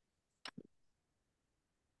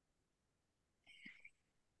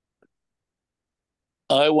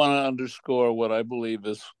 I want to underscore what I believe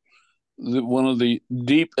is one of the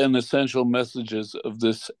deep and essential messages of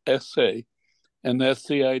this essay, and that's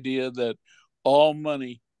the idea that all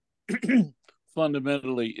money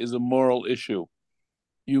fundamentally is a moral issue.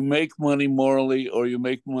 You make money morally, or you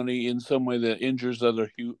make money in some way that injures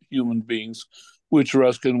other human beings, which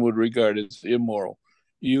Ruskin would regard as immoral.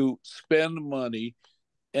 You spend money,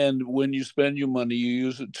 and when you spend your money, you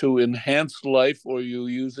use it to enhance life, or you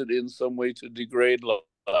use it in some way to degrade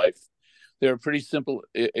life. There are pretty simple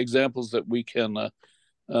examples that we can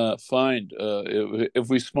find. If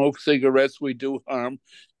we smoke cigarettes, we do harm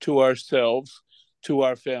to ourselves, to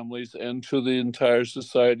our families, and to the entire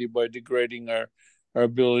society by degrading our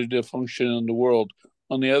ability to function in the world.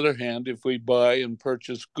 On the other hand, if we buy and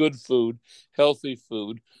purchase good food, healthy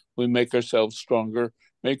food, we make ourselves stronger,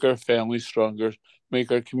 make our families stronger,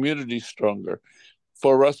 make our communities stronger.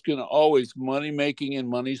 For Ruskin, always money making and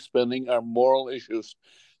money spending are moral issues.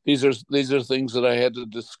 These are things that I had to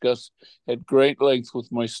discuss at great length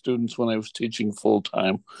with my students when I was teaching full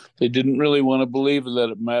time. They didn't really want to believe that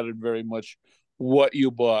it mattered very much what you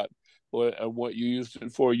bought or what you used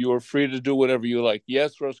it for. You were free to do whatever you like.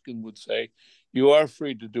 Yes, Ruskin would say, you are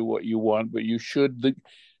free to do what you want, but you should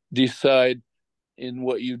decide in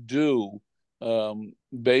what you do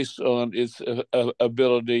based on its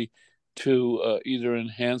ability to either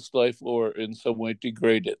enhance life or in some way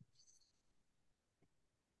degrade it.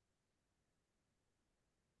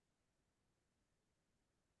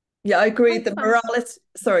 Yeah, I agree. The morality,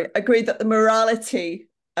 I agree that the morality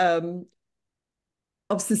of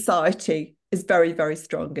society is very, very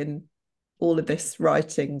strong in all of this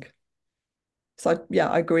writing. So yeah,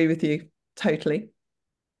 I agree with you totally.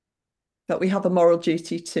 That we have a moral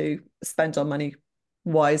duty to spend our money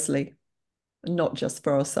wisely, not just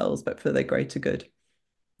for ourselves, but for the greater good.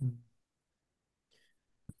 I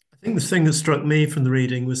think the thing that struck me from the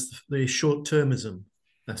reading was the short-termism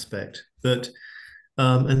aspect, that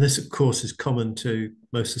and this, of course, is common to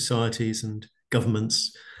most societies and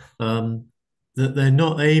governments, that they're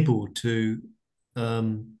not able to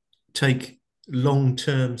take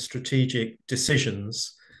long-term strategic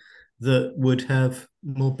decisions that would have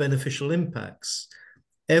more beneficial impacts.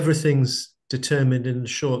 Everything's determined in the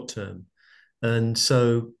short term. And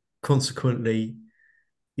so consequently,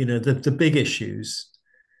 the big issues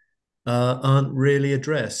aren't really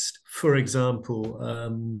addressed. For example,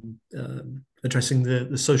 addressing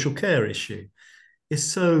the social care issue is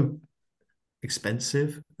so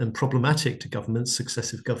expensive and problematic to governments,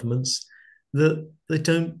 successive governments, that they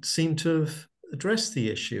don't seem to have addressed the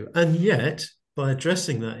issue. And yet, by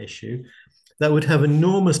addressing that issue, that would have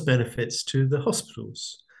enormous benefits to the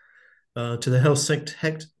hospitals, to the health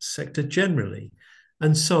sector generally,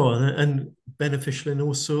 and so on, and beneficial in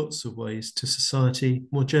all sorts of ways to society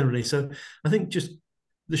more generally. So I think just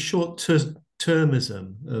the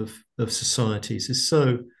short-termism of societies is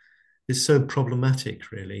so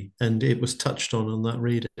problematic, really, and it was touched on that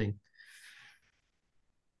reading.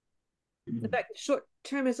 In fact,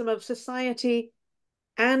 short-termism of society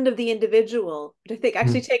and of the individual, which I think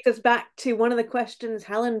actually takes us back to one of the questions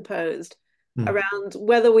Helen posed around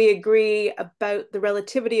whether we agree about the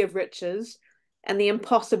relativity of riches and the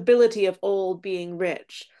impossibility of all being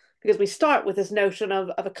rich. Because we start with this notion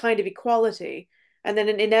of a kind of equality, and then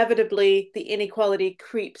inevitably the inequality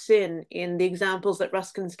creeps in the examples that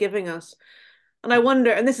Ruskin's giving us. And I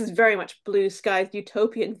wonder, and this is very much blue skies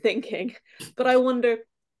utopian thinking, but I wonder,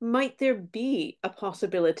 might there be a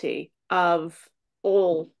possibility of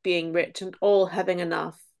all being rich and all having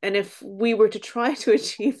enough? And if we were to try to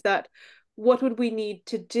achieve that, what would we need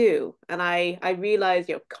to do? And I realize,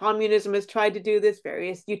 communism has tried to do this,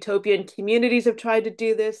 various utopian communities have tried to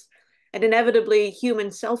do this, and inevitably human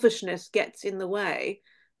selfishness gets in the way.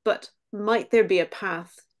 But might there be a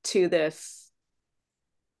path to this?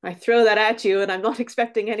 I throw that at you, and I'm not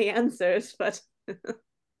expecting any answers, but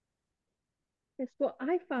Yes, what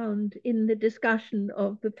I found in the discussion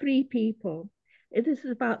of the three people, this is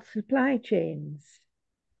about supply chains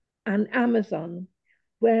and Amazon,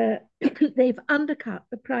 where they've undercut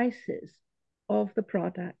the prices of the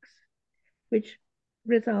products, which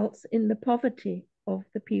results in the poverty of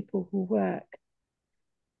the people who work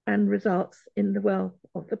and results in the wealth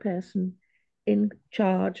of the person in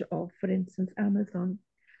charge of, for instance, Amazon.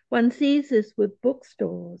 One sees this with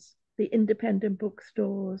bookstores, the independent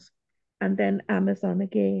bookstores, and then Amazon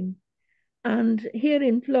again. And here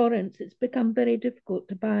in Florence, it's become very difficult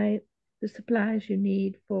to buy the supplies you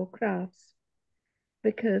need for crafts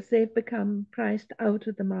because they've become priced out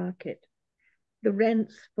of the market. The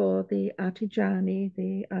rents for the artigiani,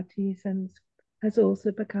 the artisans, has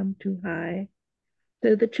also become too high.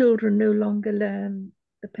 So the children no longer learn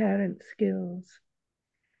the parents' skills.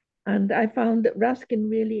 And I found that Ruskin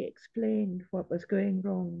really explained what was going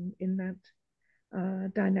wrong in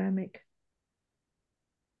that dynamic.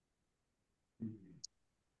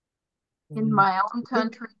 In my own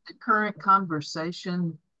country, the current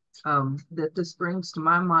conversation that this brings to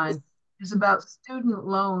my mind is about student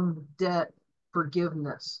loan debt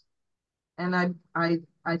forgiveness. And I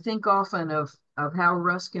think often of how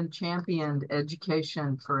Ruskin championed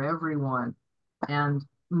education for everyone. And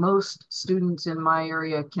most students in my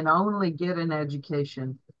area can only get an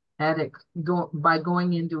education by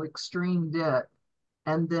going into extreme debt.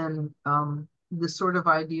 And then the sort of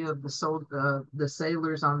idea of the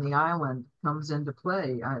sailors on the island comes into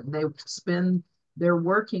play. They spend their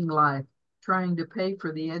working life trying to pay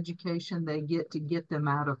for the education they get to get them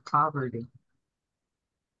out of poverty.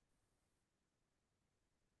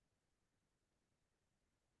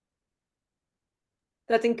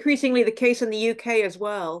 that's increasingly the case in the UK as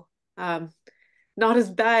well. Not as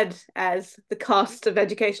bad as the cost of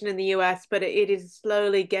education in the US, but it is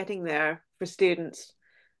slowly getting there for students.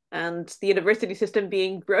 And the university system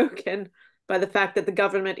being broken by the fact that the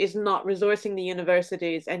government is not resourcing the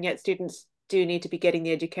universities, and yet students do need to be getting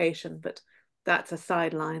the education, but that's a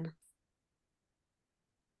sideline.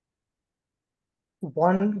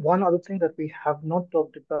 One other thing that we have not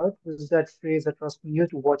talked about was that phrase that was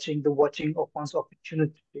used, watching of one's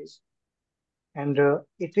opportunities. And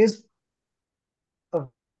it is a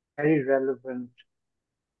very relevant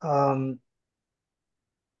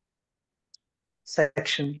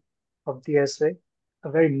section of the essay,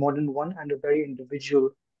 a very modern one and a very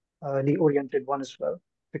individually oriented one as well.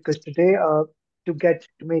 Because today, to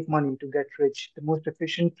make money, to get rich, the most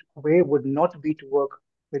efficient way would not be to work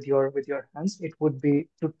with your hands. It would be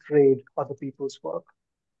to trade other people's work.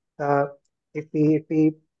 If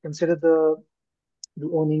we consider the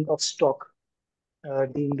owning of stock, the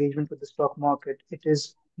engagement with the stock market, it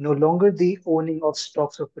is no longer the owning of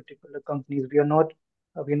stocks of particular companies.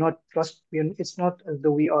 It's not as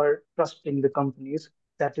though we are trusting the companies.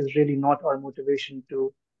 That is really not our motivation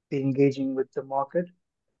to be engaging with the market.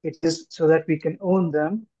 It is so that we can own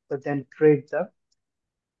them, but then trade them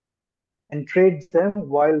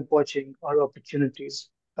while watching our opportunities,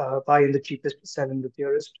 buying the cheapest, selling the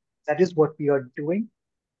dearest. That is what we are doing.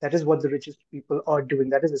 That is what the richest people are doing.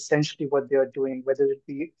 That is essentially what they are doing, whether it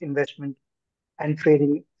be investment and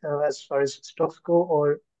trading as far as stocks go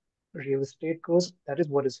or real estate goes. That is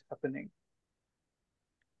what is happening.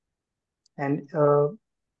 And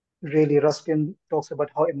really Ruskin talks about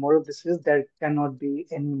how immoral this is. There cannot be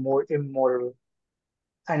any more immoral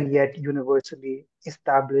and yet universally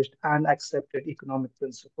established and accepted economic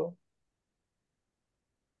principle.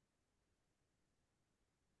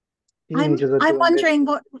 I'm wondering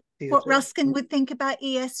what theater. Ruskin would think about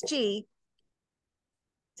ESG.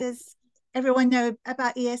 Does everyone know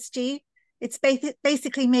about ESG? It's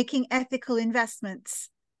basically making ethical investments,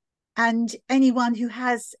 and anyone who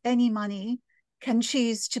has any money can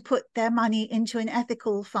choose to put their money into an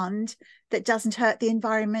ethical fund that doesn't hurt the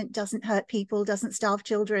environment, doesn't hurt people, doesn't starve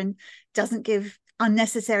children, doesn't give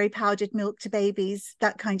unnecessary powdered milk to babies,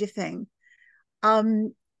 that kind of thing.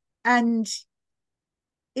 And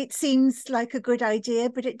it seems like a good idea,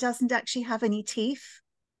 but it doesn't actually have any teeth.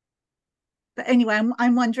 But anyway,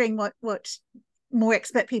 I'm wondering what more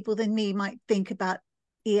expert people than me might think about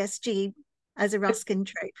ESG as a Ruskin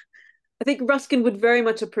trope. I think Ruskin would very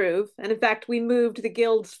much approve. And in fact, we moved the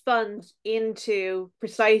Guild's fund into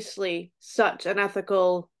precisely such an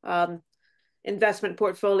ethical investment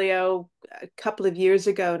portfolio a couple of years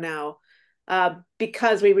ago now,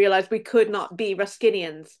 because we realized we could not be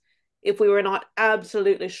Ruskinians if we were not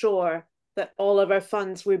absolutely sure that all of our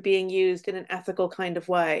funds were being used in an ethical kind of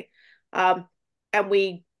way. And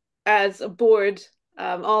we, as a board,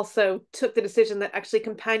 also took the decision that actually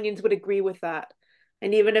companions would agree with that.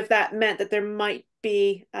 And even if that meant that there might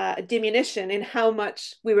be a diminution in how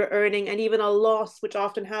much we were earning, and even a loss, which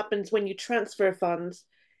often happens when you transfer funds,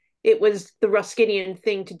 it was the Ruskinian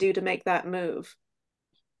thing to do to make that move.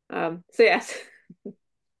 So yes.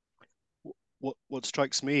 What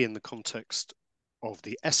strikes me in the context of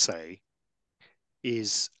the essay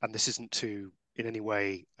is, and this isn't to in any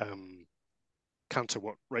way counter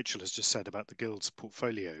what Rachel has just said about the Guild's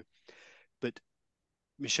portfolio, but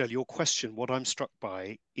Michelle, your question, what I'm struck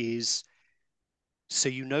by is, so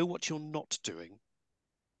you know what you're not doing,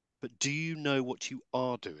 but do you know what you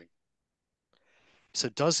are doing? So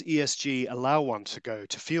does ESG allow one to go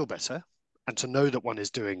to feel better and to know that one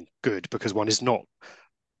is doing good because one is not,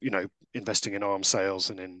 investing in arms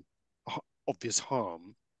sales and in obvious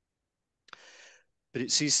harm? But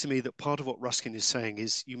it seems to me that part of what Ruskin is saying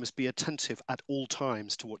is you must be attentive at all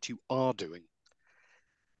times to what you are doing,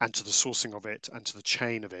 and to the sourcing of it, and to the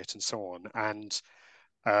chain of it, and so on. And,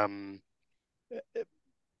 I'm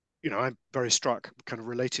very struck, kind of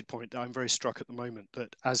related point, I'm very struck at the moment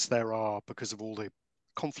that as there are, because of all the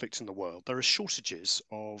conflict in the world, there are shortages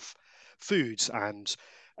of foods and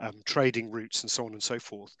trading routes and so on and so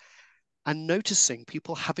forth. And noticing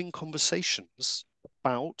people having conversations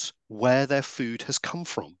about where their food has come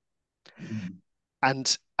from. Mm.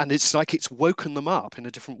 And it's like it's woken them up in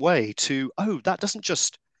a different way to, oh, that doesn't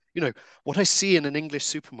just, what I see in an English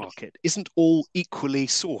supermarket isn't all equally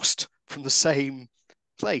sourced from the same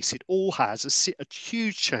place. It all has a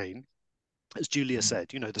huge chain, as Julia said,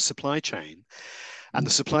 the supply chain. And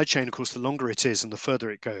the supply chain, of course, the longer it is and the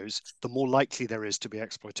further it goes, the more likely there is to be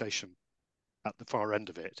exploitation at the far end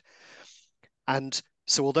of it. And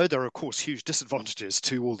so although there are, of course, huge disadvantages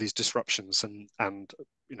to all these disruptions and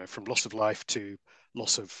from loss of life to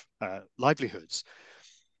loss of livelihoods,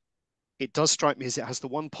 it does strike me as it has the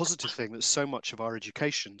one positive thing that so much of our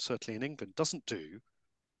education, certainly in England, doesn't do,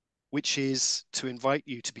 which is to invite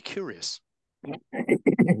you to be curious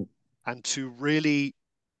and to really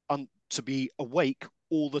to be awake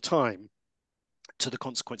all the time to the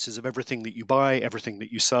consequences of everything that you buy, everything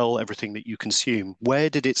that you sell, everything that you consume. Where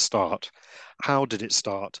did it start? How did it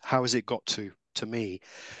start? How has it got to me?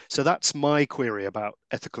 So that's my query about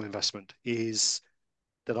ethical investment, is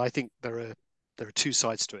that I think there are two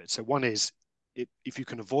sides to it. So one is, if you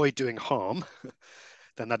can avoid doing harm,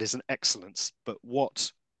 then that is an excellence. But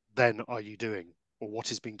what then are you doing, or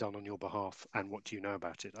what is being done on your behalf, and what do you know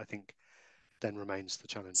about it? I think then remains the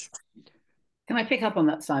challenge. Can I pick up on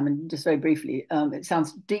that, Simon, just very briefly? It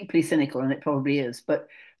sounds deeply cynical, and it probably is. But,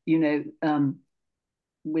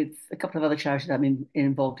 with a couple of other charities I've been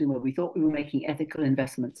involved in where we thought we were making ethical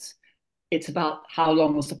investments, it's about how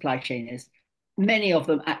long the supply chain is. Many of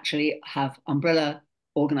them actually have umbrella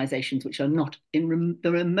organizations which are not in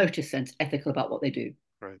the remotest sense ethical about what they do.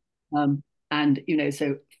 Right. And,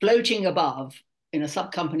 so floating above in a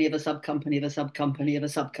sub-company of a sub-company of a sub-company of a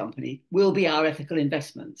sub-company will be our ethical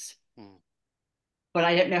investments. But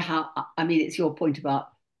I don't know how, it's your point about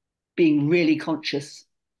being really conscious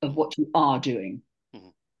of what you are doing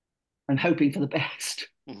and hoping for the best.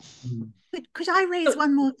 Could I raise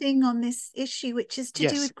one more thing on this issue, which is to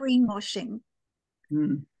do with greenwashing,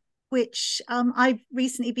 which I've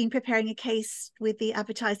recently been preparing a case with the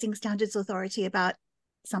Advertising Standards Authority about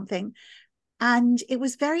something. And it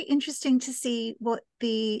was very interesting to see what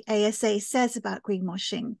the ASA says about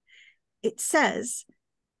greenwashing. it says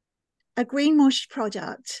a greenwashed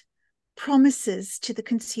product promises to the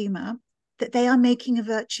consumer that they are making a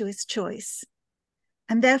virtuous choice,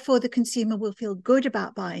 and therefore the consumer will feel good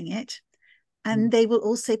about buying it, and they will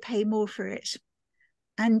also pay more for it.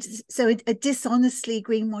 And so a dishonestly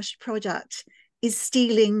greenwashed product is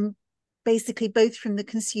stealing basically both from the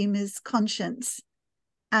consumer's conscience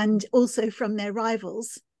and also from their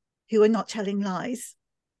rivals who are not telling lies.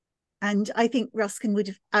 And I think Ruskin would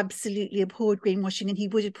have absolutely abhorred greenwashing, and he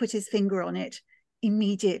would have put his finger on it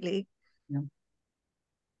immediately. Yeah.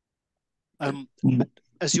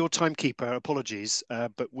 As your timekeeper, apologies,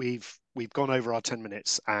 but we've gone over our 10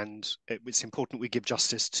 minutes, and it's important we give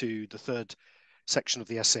justice to the third section of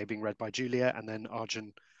the essay being read by Julia, and then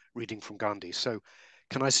Arjun reading from Gandhi. So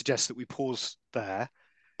can I suggest that we pause there,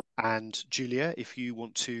 and Julia, if you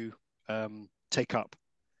want to take up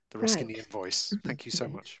the Ruskinian voice. Thank you so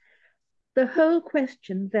much. The whole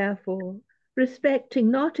question, therefore,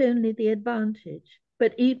 respecting not only the advantage,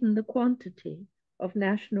 but even the quantity of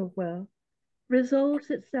national wealth, resolves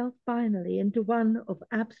itself finally into one of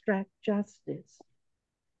abstract justice.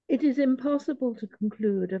 It is impossible to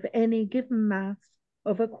conclude of any given mass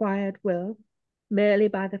of acquired wealth merely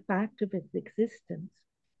by the fact of its existence,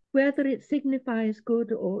 whether it signifies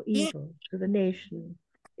good or evil to the nation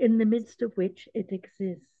in the midst of which it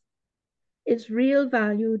exists. Its real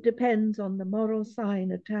value depends on the moral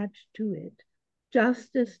sign attached to it,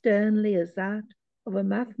 just as sternly as that of a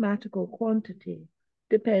mathematical quantity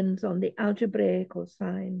depends on the algebraical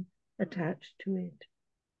sign attached to it.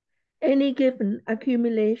 Any given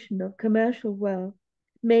accumulation of commercial wealth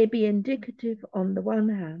may be indicative, on the one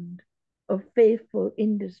hand, of faithful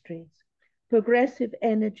industries, progressive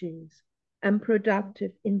energies, and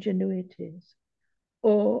productive ingenuities,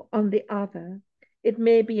 or, on the other, it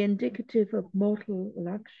may be indicative of mortal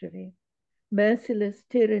luxury, merciless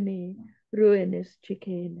tyranny, ruinous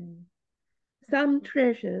chicane. Some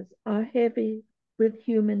treasures are heavy with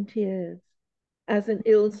human tears, as an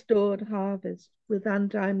ill-stored harvest with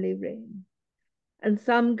untimely rain, and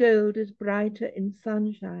some gold is brighter in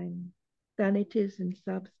sunshine than it is in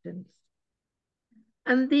substance.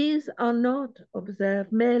 And these are not,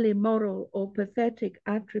 observe, merely moral or pathetic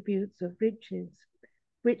attributes of riches,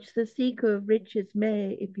 which the seeker of riches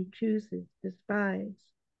may, if he chooses, despise.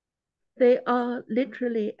 They are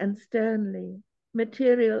literally and sternly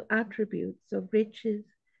material attributes of riches,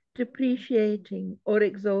 depreciating or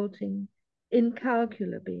exalting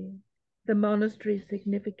incalculably the monetary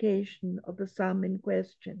signification of the sum in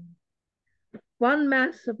question. One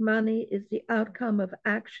mass of money is the outcome of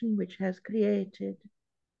action which has created,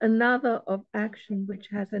 another of action which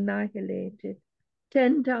has annihilated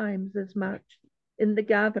 10 times as much in the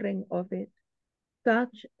gathering of it.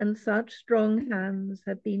 Such and such strong hands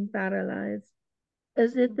have been paralyzed,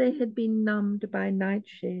 as if they had been numbed by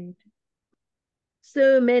nightshade.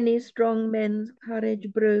 So many strong men's courage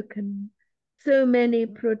broken, so many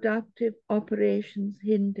productive operations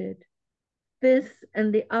hindered. This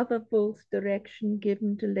and the other false direction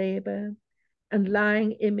given to labor, and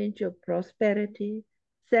lying image of prosperity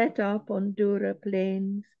set up on Dura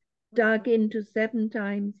plains, dug into 7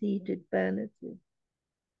 times heated furnaces.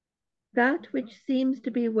 That which seems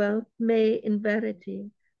to be wealth may, in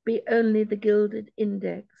verity, be only the gilded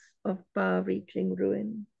index of far-reaching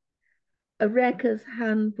ruin. A wrecker's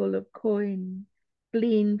handful of coin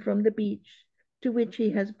gleaned from the beach to which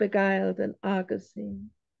he has beguiled an argosy.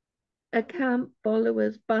 A camp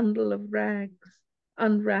follower's bundle of rags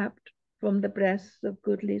unwrapped from the breasts of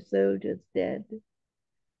goodly soldiers dead.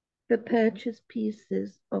 The purchased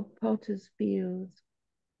pieces of potter's fields,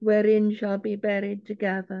 wherein shall be buried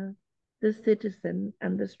together the citizen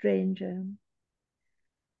and the stranger.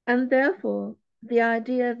 And therefore, the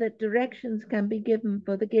idea that directions can be given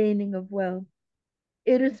for the gaining of wealth,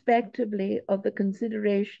 irrespectively of the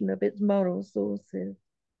consideration of its moral sources,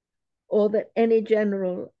 or that any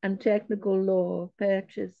general and technical law of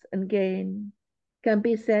purchase and gain can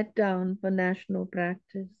be set down for national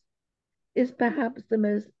practice, is perhaps the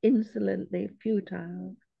most insolently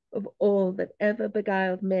futile of all that ever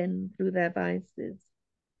beguiled men through their vices.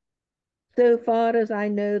 So far as I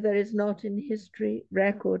know, there is not in history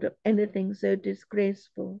record of anything so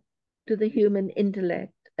disgraceful to the human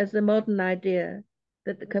intellect as the modern idea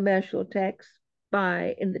that the commercial texts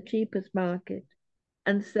buy in the cheapest market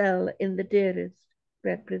and sell in the dearest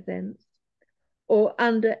represents, or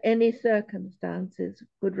under any circumstances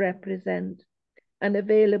would represent, an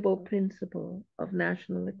available principle of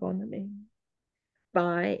national economy.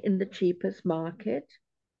 Buy in the cheapest market?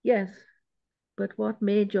 Yes, but what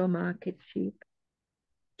made your market cheap?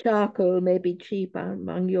 Charcoal may be cheap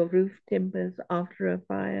among your roof timbers after a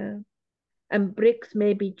fire, and bricks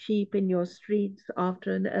may be cheap in your streets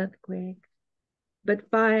after an earthquake,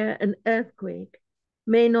 but fire and earthquake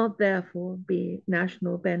may not therefore be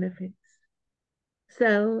national benefits.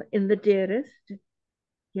 Sell in the dearest,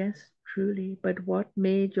 yes, truly, but what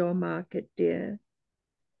made your market dear?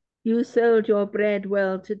 You sold your bread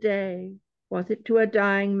well today. Was it to a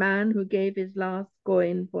dying man who gave his last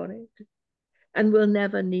coin for it and will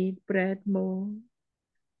never need bread more?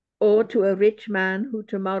 Or to a rich man who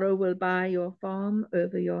tomorrow will buy your farm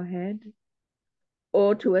over your head?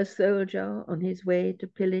 Or to a soldier on his way to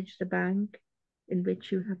pillage the bank in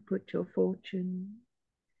which you have put your fortune?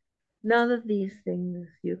 None of these things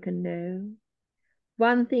you can know.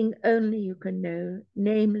 One thing only you can know,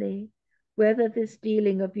 namely, whether this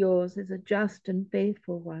dealing of yours is a just and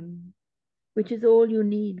faithful one, which is all you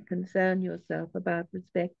need concern yourself about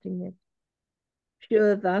respecting it.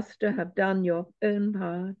 Sure thus to have done your own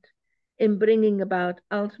part in bringing about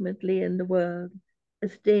ultimately in the world a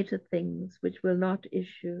state of things which will not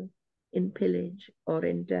issue in pillage or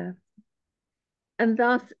in death. And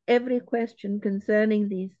thus every question concerning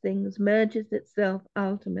these things merges itself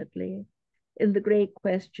ultimately in the great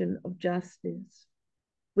question of justice,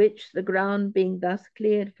 which, the ground being thus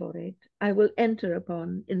cleared for it, I will enter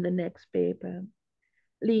upon in the next paper,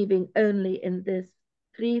 leaving only in this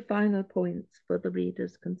 3 final points for the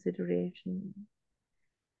reader's consideration.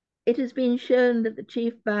 It has been shown that the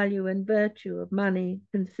chief value and virtue of money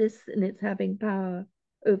consists in its having power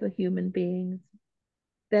over human beings,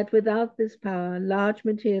 that without this power, large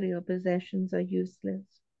material possessions are useless,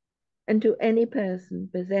 and to any person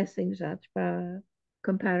possessing such power,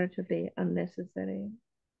 comparatively unnecessary.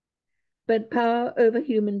 But power over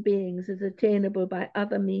human beings is attainable by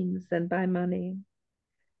other means than by money.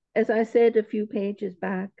 As I said a few pages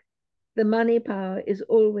back, the money power is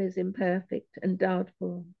always imperfect and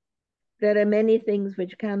doubtful. There are many things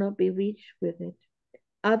which cannot be reached with it,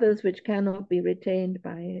 others which cannot be retained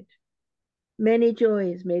by it. Many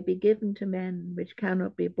joys may be given to men which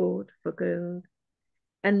cannot be bought for gold,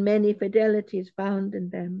 and many fidelities found in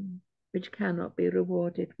them which cannot be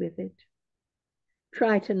rewarded with it.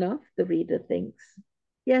 Trite enough, the reader thinks.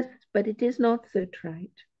 Yes, but it is not so trite.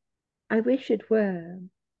 I wish it were.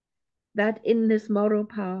 That in this moral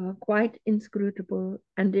power, quite inscrutable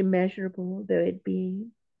and immeasurable though it be,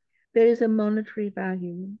 there is a monetary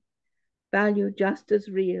value, value just as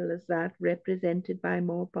real as that represented by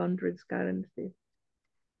more ponderous currencies.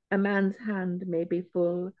 A man's hand may be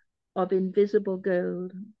full of invisible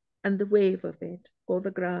gold, and the wave of it, or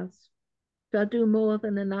the grass, shall do more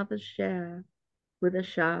than another's share with a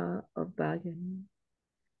shower of bullion.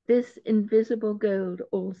 This invisible gold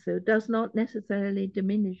also does not necessarily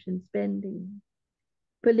diminish in spending.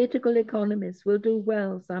 Political economists will do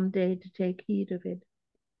well some day to take heed of it,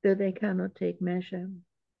 though they cannot take measure.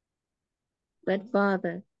 But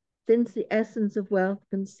farther, since the essence of wealth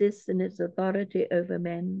consists in its authority over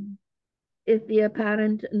men, if the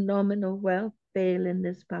apparent and nominal wealth fail in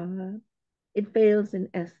this power, it fails in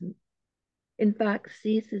essence, in fact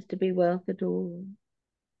ceases to be wealth at all.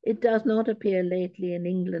 It does not appear lately in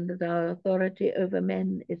England that our authority over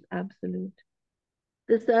men is absolute.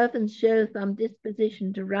 The servants show some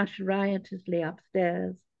disposition to rush riotously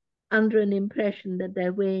upstairs under an impression that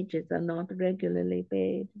their wages are not regularly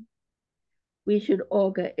paid. We should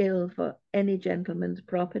augur ill for any gentleman's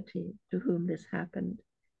property to whom this happened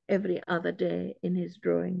every other day in his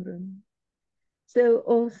drawing room. So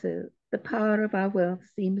also the power of our wealth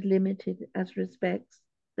seems limited as respects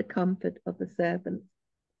the comfort of the servants,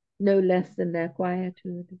 no less than their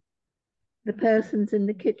quietude. The persons in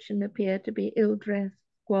the kitchen appear to be ill-dressed,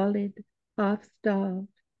 squalid, half-starved.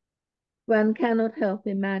 One cannot help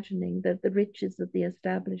imagining that the riches of the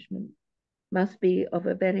establishment must be of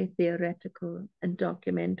a very theoretical and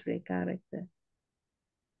documentary character.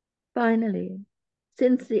 Finally,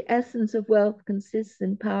 since the essence of wealth consists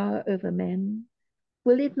in power over men,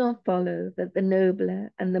 will it not follow that the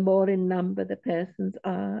nobler and the more in number the persons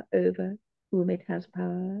are over whom it has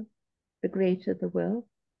power, the greater the wealth?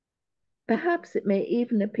 Perhaps it may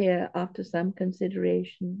even appear after some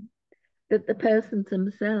consideration that the persons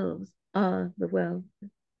themselves are the wealth,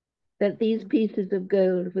 that these pieces of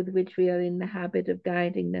gold with which we are in the habit of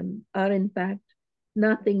guiding them are in fact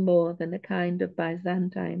nothing more than a kind of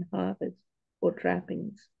Byzantine harvest or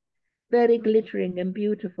trappings, very glittering and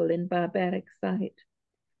beautiful in barbaric sight,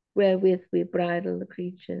 wherewith we bridle the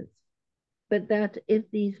creatures, but that if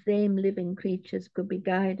these same living creatures could be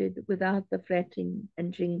guided without the fretting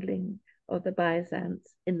and jingling of the Byzants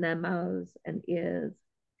in their mouths and ears,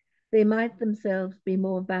 they might themselves be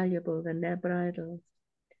more valuable than their bridles.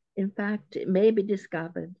 In fact, it may be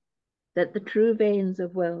discovered that the true veins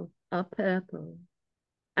of wealth are purple,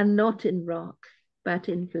 and not in rock, but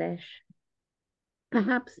in flesh.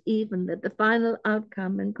 Perhaps even that the final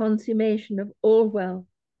outcome and consummation of all wealth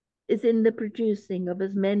is in the producing of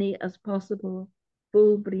as many as possible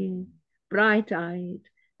full-breathed, bright-eyed,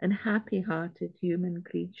 and happy-hearted human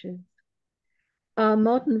creatures. Our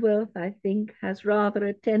modern wealth, I think, has rather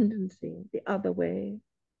a tendency the other way,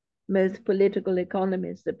 most political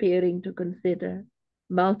economists appearing to consider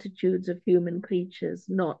multitudes of human creatures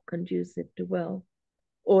not conducive to wealth,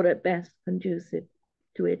 or at best conducive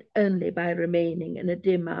to it only by remaining in a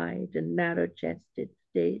dim-eyed and narrow-chested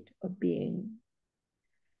state of being.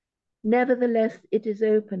 Nevertheless, it is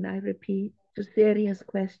open, I repeat, to serious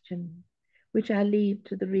questions, which I leave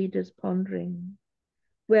to the reader's pondering,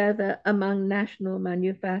 whether among national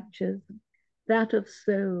manufactures, that of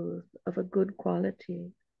souls of a good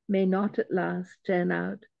quality may not at last turn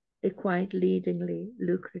out a quite leadingly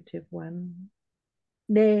lucrative one.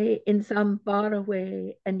 Nay, in some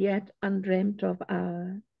faraway and yet undreamt of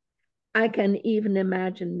hour, I can even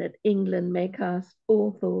imagine that England may cast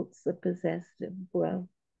all thoughts of possessive wealth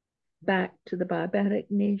back to the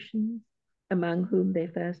barbaric nations among whom they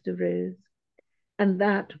first arose, and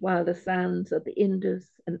that while the sands of the Indus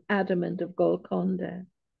and adamant of Golconda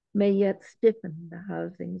may yet stiffen the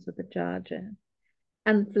housings of the charger,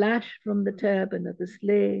 and flash from the turban of the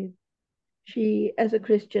slave, she, as a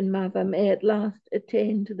Christian mother, may at last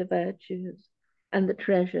attain to the virtues and the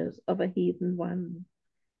treasures of a heathen one,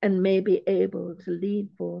 and may be able to lead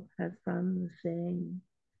forth her sons, saying,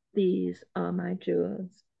 "These are my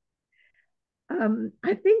jewels."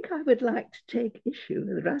 I think I would like to take issue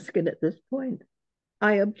with Ruskin at this point.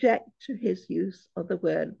 I object to his use of the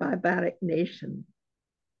word barbaric nation.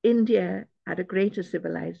 India had a greater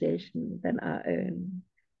civilization than our own.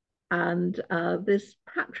 And this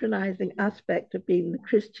patronizing aspect of being the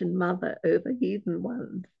Christian mother over heathen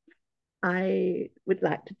ones, I would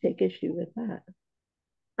like to take issue with that.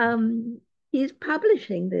 He's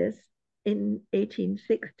publishing this in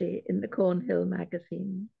 1860 in the Cornhill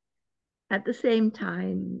magazine, at the same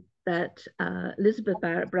time that Elizabeth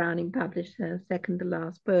Barrett Browning published her second to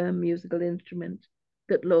last poem, Musical Instrument,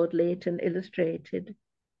 that Lord Leighton illustrated.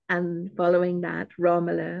 And following that,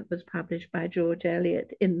 Romola was published by George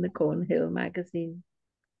Eliot in the Cornhill magazine.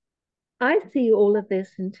 I see all of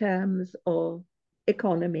this in terms of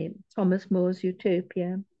economy, Thomas More's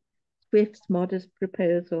Utopia, Swift's Modest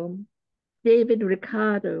Proposal. David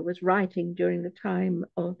Ricardo was writing during the time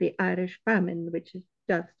of the Irish famine, which has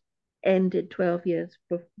just ended 8 years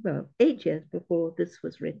before this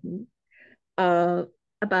was written,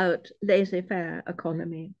 about laissez-faire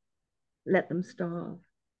economy, let them starve.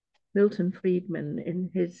 Milton Friedman, in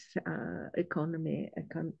his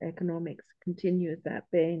economics, continues that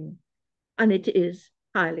vein, and it is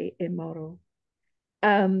highly immoral.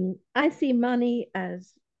 I see money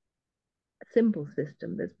as a simple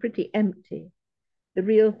system that's pretty empty. The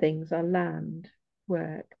real things are land,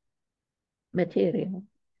 work, material.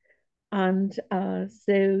 And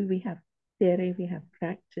so we have theory, we have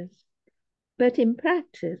practice. But in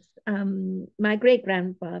practice, my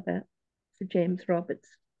great-grandfather, Sir James Roberts,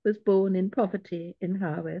 was born in poverty in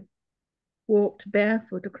Haworth, walked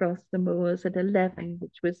barefoot across the moors at 11,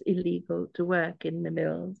 which was illegal to work in the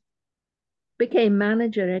mills, became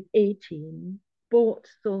manager at 18, bought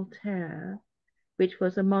Saltaire, which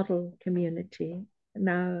was a model community,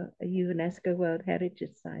 now a UNESCO World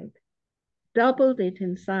Heritage Site, doubled it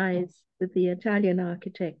in size with the Italian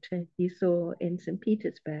architecture he saw in St.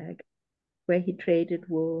 Petersburg, where he traded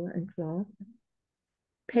wool and cloth,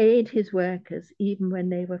 paid his workers even when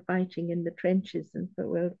they were fighting in the trenches in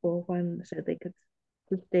World War I so they could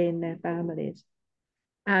sustain their families,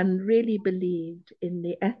 and really believed in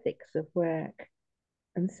the ethics of work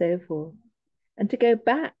and so forth. And to go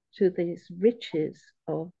back to these riches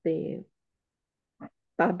of the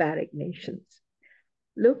barbaric nations,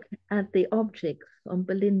 look at the objects on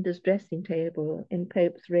Belinda's dressing table in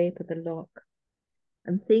Pope's Rape of the Lock,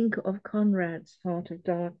 and think of Conrad's Heart of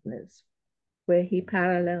Darkness, where he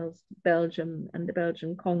parallels Belgium and the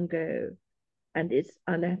Belgian Congo and its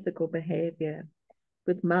unethical behavior,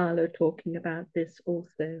 with Marlowe talking about this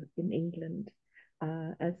also in England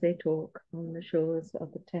as they talk on the shores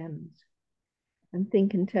of the Thames. And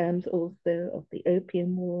think in terms also of the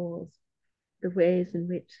Opium Wars, the ways in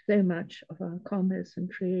which so much of our commerce and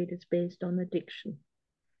trade is based on addiction,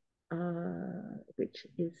 which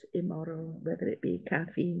is immoral, whether it be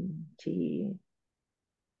caffeine, tea,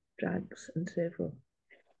 drugs, and so forth.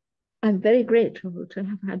 I'm very grateful to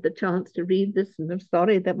have had the chance to read this, and I'm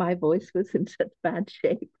sorry that my voice was in such bad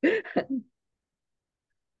shape.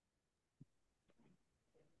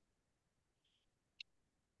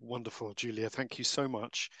 Wonderful, Julia. Thank you so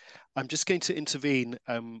much. I'm just going to intervene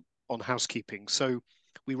on housekeeping. So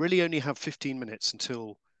we really only have 15 minutes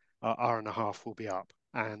until our hour and a half will be up.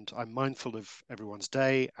 And I'm mindful of everyone's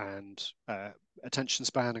day and attention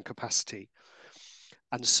span and capacity.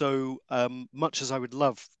 And so much as I would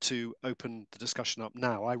love to open the discussion up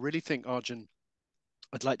now, I really think, Arjun,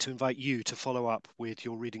 I'd like to invite you to follow up with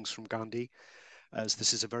your readings from Gandhi, as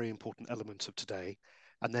this is a very important element of today.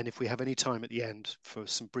 And then if we have any time at the end for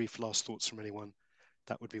some brief last thoughts from anyone,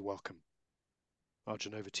 that would be welcome.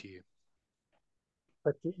 Arjun, over to you.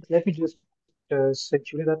 But let me just say,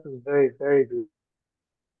 Julia, that was very, very good.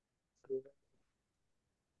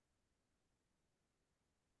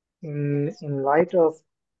 In light of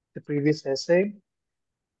the previous essay,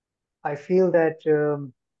 I feel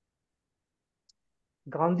that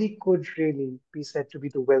Gandhi could really be said to be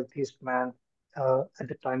the wealthiest man at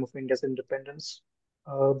the time of India's independence.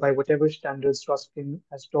 By whatever standards Ruskin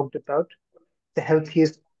has talked about, the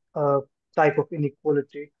healthiest type of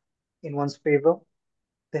inequality in one's favor,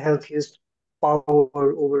 the healthiest power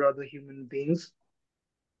over other human beings,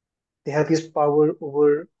 the healthiest power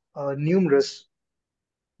over numerous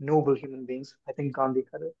noble human beings. I think Gandhi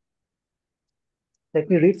had it. Let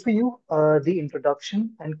me read for you the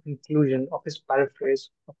introduction and conclusion of his paraphrase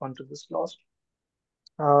of Unto This Last.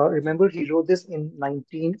 Remember, he wrote this in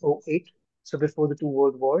 1908, so before the two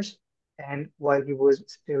world wars, and while he was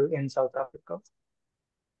still in South Africa.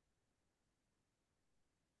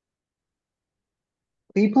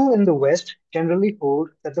 People in the West generally hold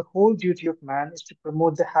that the whole duty of man is to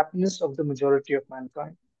promote the happiness of the majority of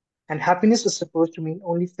mankind, and happiness is supposed to mean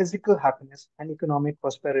only physical happiness and economic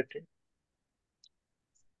prosperity.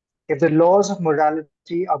 If the laws of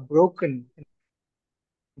morality are broken in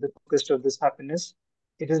the conquest of this happiness,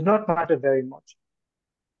 it does not matter very much.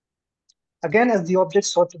 Again, as the object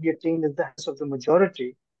sought to be attained is the happiness of the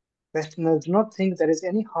majority, Westerners do not think there is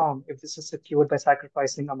any harm if this is secured by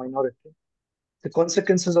sacrificing a minority. The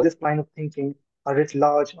consequences of this line of thinking are writ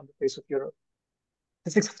large on the face of Europe.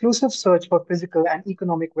 This exclusive search for physical and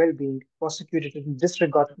economic well-being, prosecuted in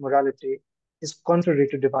disregard of morality, is contrary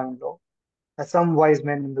to divine law, as some wise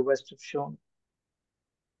men in the West have shown.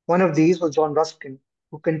 One of these was John Ruskin,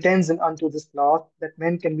 who contends in Unto This Last that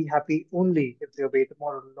men can be happy only if they obey the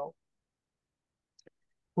moral law.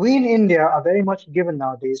 We in India are very much given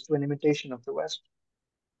nowadays to an imitation of the West.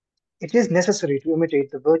 It is necessary to imitate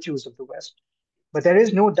the virtues of the West, but there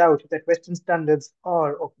is no doubt that Western standards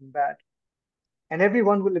are often bad, and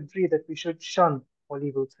everyone will agree that we should shun all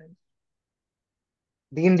evil things.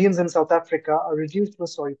 The Indians in South Africa are reduced to a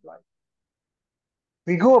sorry plight.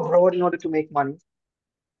 We go abroad in order to make money,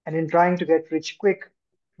 and in trying to get rich quick,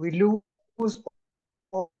 we lose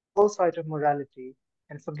all sight of morality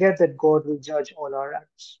and forget that God will judge all our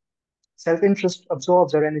acts. Self-interest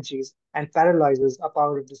absorbs our energies and paralyzes our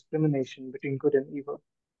power of discrimination between good and evil.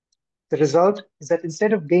 The result is that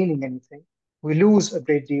instead of gaining anything, we lose a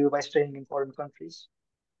great deal by staying in foreign countries,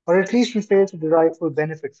 or at least we fail to derive full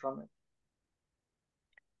benefit from it.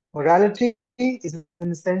 Morality is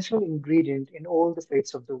an essential ingredient in all the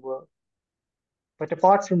faiths of the world. But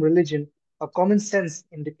apart from religion, our common sense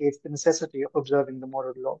indicates the necessity of observing the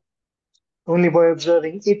moral law. Only by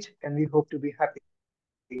observing it can we hope to be happy,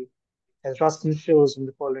 as Ruskin shows in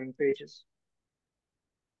the following pages.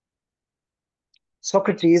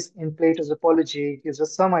 Socrates, in Plato's Apology, gives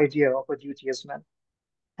us some idea of a duty as men,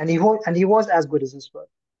 and he was as good as his word.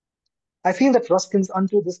 I feel that Ruskin's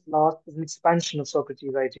Unto This Last is an expansion of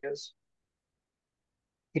Socrates' ideas.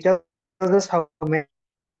 He tells us how men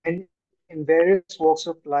in various walks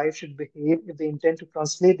of life should behave if they intend to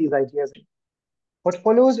translate these ideas. What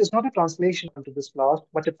follows is not a translation Unto This Last,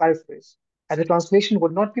 but a paraphrase, and the translation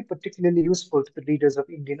would not be particularly useful to the readers of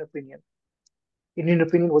Indian Opinion. Indian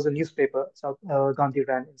Opinion was a newspaper Gandhi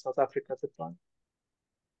ran in South Africa at the time.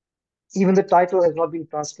 Even the title has not been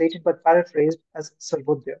translated but paraphrased as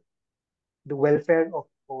Sarvodaya, the welfare of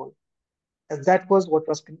all, as that was what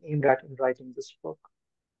Ruskin aimed at in writing this book.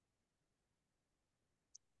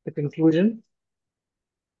 The conclusion,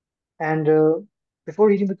 and before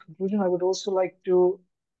reading the conclusion, I would also like to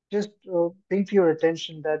just bring to your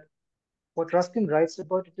attention that what Ruskin writes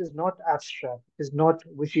about, it is not abstract, it is not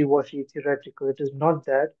wishy-washy, theoretical, it is not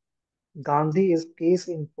that. Gandhi is case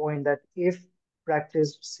in point that if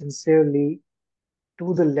practiced sincerely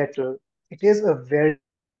to the letter, it is a very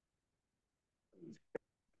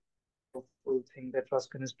powerful thing that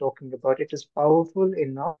Ruskin is talking about. It is powerful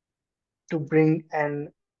enough to bring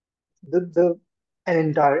an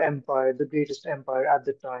entire empire, the greatest empire at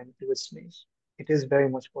the time, to its knees. It is very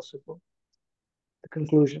much possible. The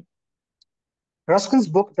conclusion. Ruskin's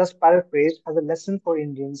book, thus paraphrased, has a lesson for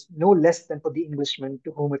Indians no less than for the Englishmen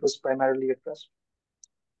to whom it was primarily addressed.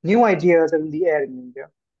 New ideas are in the air in India.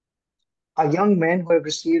 Our young men who have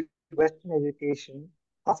received Western education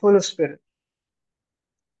are full of spirit.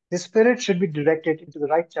 This spirit should be directed into the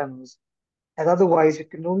right channels, as otherwise it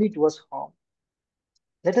can only do us harm.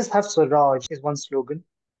 Let us have Swaraj is one slogan.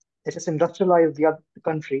 Let us industrialize the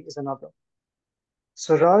country is another.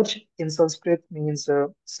 Swaraj in Sanskrit means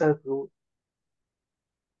self-rule.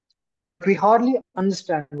 But we hardly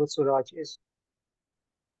understand what Swaraj is.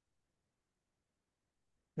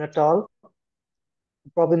 Natal, a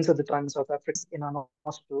province at the time in South Africa, in our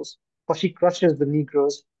nostrils, for she crushes the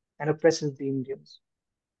Negroes and oppresses the Indians.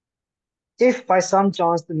 If by some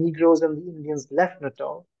chance the Negroes and the Indians left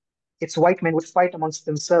Natal, its white men would fight amongst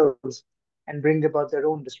themselves and bring about their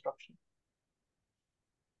own destruction.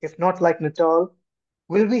 If not like Natal,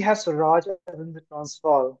 will we have Swaraj as in the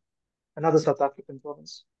Transvaal, another South African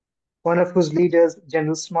province, one of whose leaders,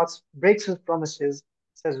 General Smuts, breaks his promises,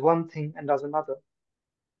 says one thing and does another.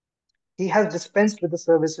 He has dispensed with the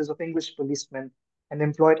services of English policemen and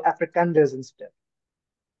employed Afrikanders instead.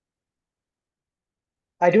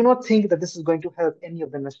 I do not think that this is going to help any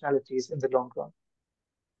of the nationalities in the long run.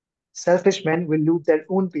 Selfish men will loot their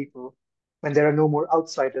own people when there are no more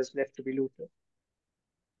outsiders left to be looted.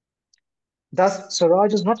 Thus,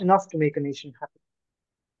 Swaraj is not enough to make a nation happy.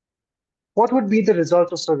 What would be the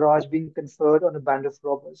result of Swaraj being conferred on a band of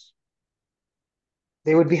robbers?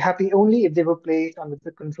 They would be happy only if they were placed under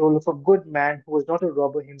the control of a good man who was not a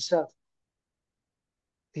robber himself.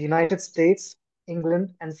 The United States,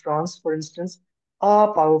 England, and France, for instance,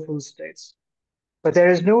 are powerful states, but there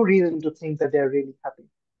is no reason to think that they are really happy.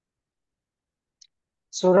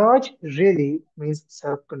 Swaraj really means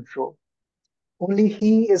self-control. Only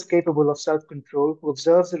he is capable of self-control who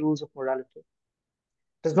observes the rules of morality,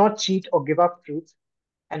 does not cheat or give up truth,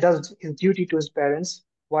 and does his duty to his parents,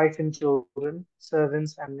 wife and children,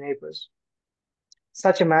 servants, and neighbors.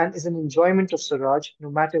 Such a man is an enjoyment of Swaraj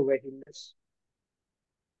no matter where he lives.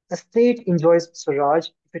 A state enjoys Swaraj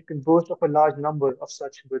if it can boast of a large number of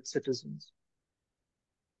such good citizens.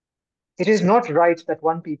 It is not right that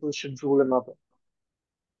one people should rule another.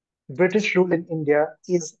 British rule in India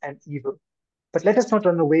is an evil. But let us not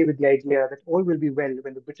run away with the idea that all will be well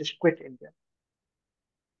when the British quit India.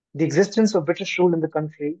 The existence of British rule in the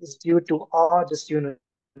country is due to our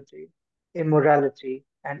disunity, immorality,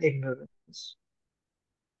 and ignorance.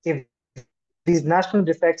 If these national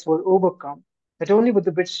defects were overcome, not only would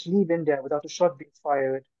the British leave India without a shot being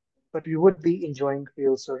fired, but we would be enjoying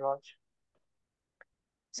real Swaraj.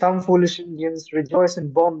 Some foolish Indians rejoice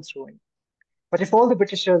in bomb throwing. But if all the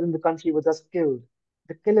Britishers in the country were thus killed,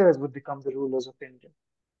 the killers would become the rulers of India.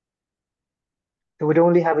 They would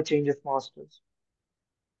only have a change of masters.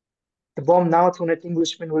 The bomb now thrown at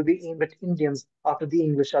Englishmen will be aimed at Indians after the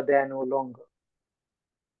English are there no longer.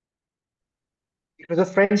 It was a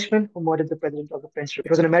Frenchman who murdered the president of the French Republic.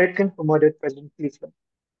 It was an American who murdered President Cleveland.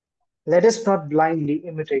 Let us not blindly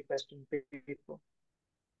imitate Western people.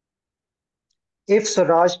 If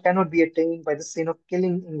Swaraj cannot be attained by the sin of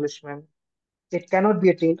killing Englishmen, it cannot be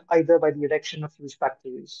attained either by the erection of huge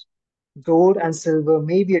factories. Gold and silver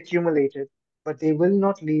may be accumulated, but they will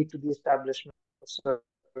not lead to the establishment of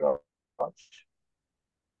Swaraj.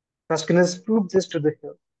 Ruskin has proved this to the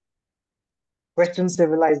hill. Western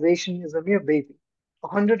civilization is a mere baby,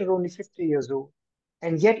 100 or only 50 years old,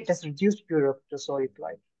 and yet it has reduced Europe to a sorry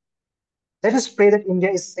plight. Let us pray that India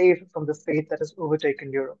is saved from the fate that has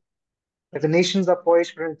overtaken Europe, that the nations are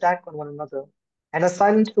poised for an attack on one another and are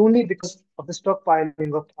silent only because of the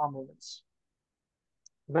stockpiling of armaments.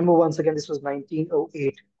 Remember, once again, this was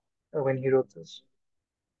 1908 when he wrote this.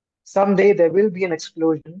 Someday there will be an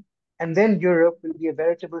explosion, and then Europe will be a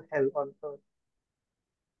veritable hell on earth.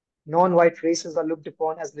 Non-white races are looked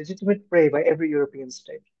upon as legitimate prey by every European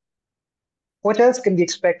state. What else can we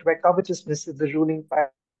expect where covetousness is the ruling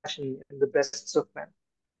passion in the breasts of men?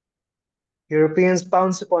 Europeans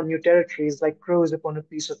pounce upon new territories like crows upon a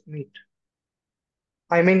piece of meat.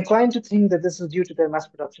 I am inclined to think that this is due to their mass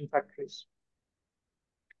production factories.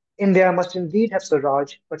 India must indeed have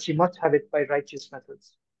Swaraj, but she must have it by righteous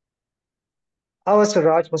methods. Our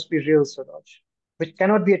Swaraj must be real Swaraj, which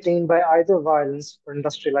cannot be attained by either violence or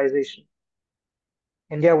industrialization.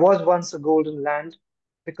 India was once a golden land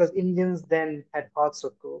because Indians then had hearts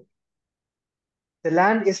of gold. The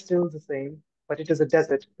land is still the same, but it is a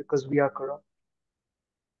desert because we are corrupt.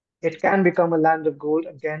 It can become a land of gold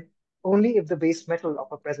again only if the base metal of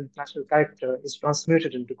our present national character is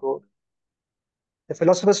transmuted into gold. The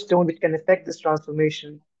philosopher's stone which can effect this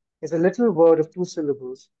transformation is a little word of two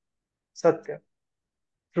syllables, Satya,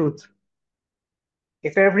 truth.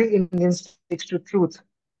 If every Indian sticks to truth,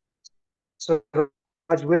 so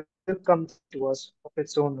Raj will come to us of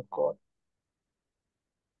its own accord.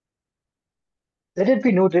 Let it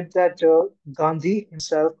be noted that Gandhi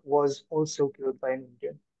himself was also killed by an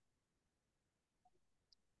Indian.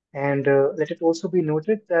 And let it also be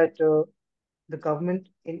noted that the government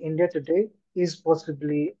in India today is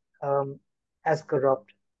possibly as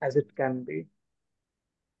corrupt as it can be.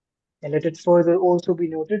 And let it further also be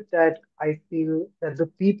noted that I feel that the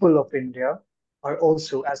people of India are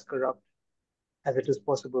also as corrupt as it is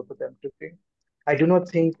possible for them to be. I do not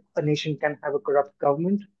think a nation can have a corrupt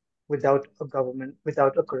government without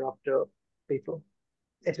a corrupt people.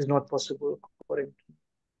 It is not possible according to me.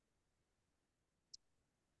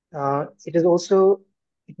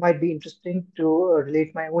 It might be interesting to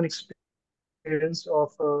relate my own experience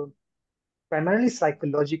of primarily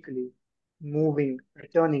psychologically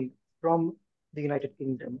returning from the United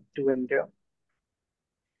Kingdom to India.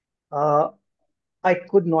 I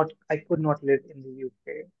could not live in the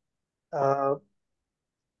UK.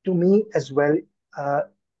 To me as well,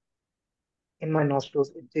 in my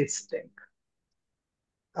nostrils, it did stink.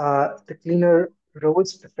 The cleaner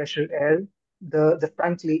roads, the fresher air, the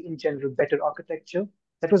frankly, in general, better architecture,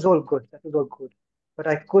 that was all good. That was all good. But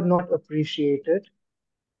I could not appreciate it,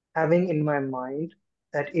 having in my mind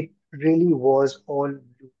that it really was all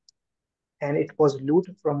loot. And it was loot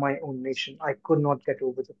from my own nation. I could not get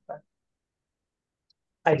over the fact.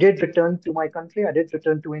 I did return to my country. I did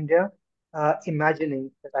return to India,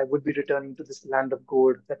 imagining that I would be returning to this land of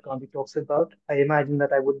gold that Gandhi talks about. I imagined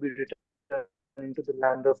that I would be returning to the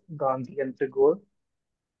land of Gandhi and Tagore.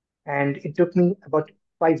 And it took me about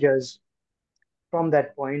 5 years from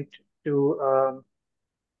that point to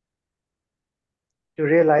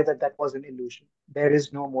realize that that was an illusion. There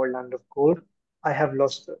is no more land of gold. I have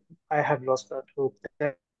lost that hope.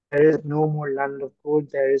 There is no more land of gold.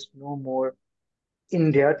 There is no more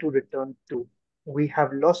India to return to. We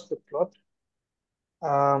have lost the plot.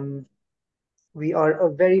 We are a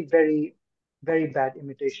very, very, very bad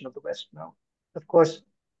imitation of the West now. Of course,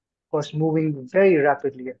 moving very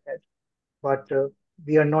rapidly ahead, but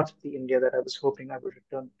we are not the India that I was hoping I would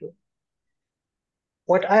return to.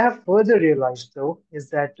 What I have further realized, though, is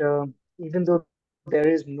that even though there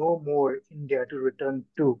is no more India to return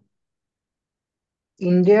to,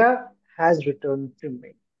 India has returned to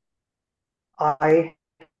me. I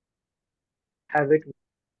have it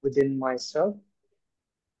within myself,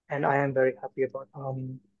 and I am very happy about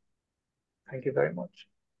it. Thank you very much.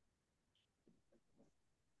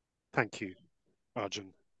 Thank you,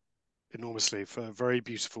 Arjun, enormously for a very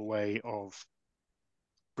beautiful way of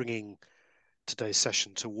bringing today's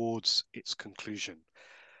session towards its conclusion.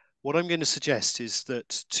 What I'm going to suggest is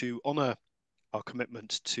that to honour our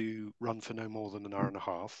commitment to run for no more than an hour and a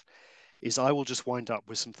half, is I will just wind up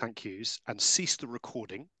with some thank yous and cease the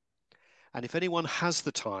recording. And if anyone has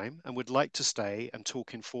the time and would like to stay and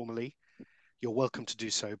talk informally, you're welcome to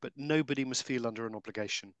do so, but nobody must feel under an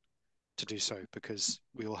obligation to do so because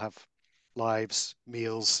we all have lives,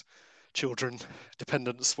 meals, children,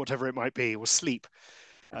 dependents, whatever it might be, or sleep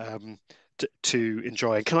to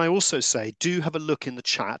enjoy. And can I also say, do have a look in the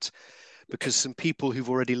chat because some people who've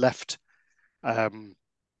already left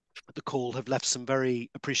the call have left some very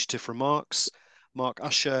appreciative remarks. Mark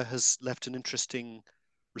Usher has left an interesting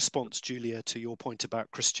response, Julia, to your point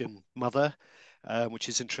about Christian mother, which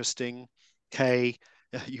is interesting. Kay,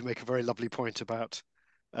 you make a very lovely point about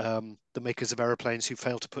the makers of aeroplanes who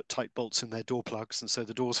fail to put tight bolts in their door plugs, and so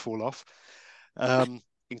the doors fall off,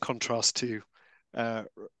 in contrast to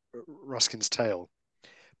Ruskin's tale.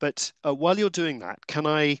 But while you're doing that, can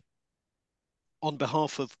I, on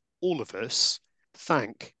behalf of all of us,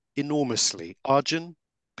 thank enormously Arjun,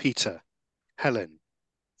 Peter, Helen,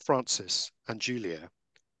 Francis, and Julia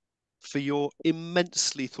for your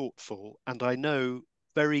immensely thoughtful and I know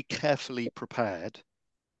very carefully prepared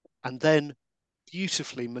and then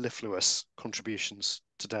beautifully mellifluous contributions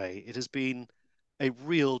today. It has been a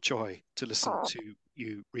real joy to listen to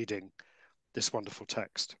you reading this wonderful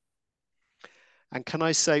text. And can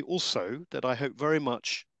I say also that I hope very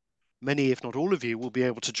much many, if not all of you, will be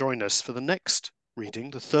able to join us for the next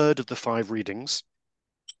reading, the third of the 5 readings,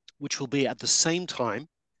 which will be at the same time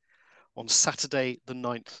on Saturday, the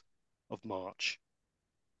 9th of March.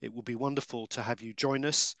 It will be wonderful to have you join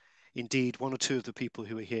us. Indeed, 1 or 2 of the people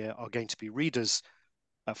who are here are going to be readers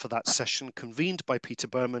for that session, convened by Peter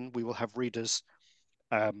Berman. We will have readers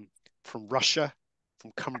from Russia,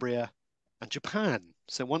 from Cumbria, and Japan.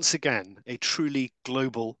 So once again, a truly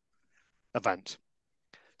global event.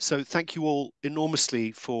 So thank you all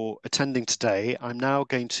enormously for attending today. I'm now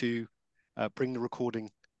going to bring the recording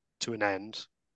to an end.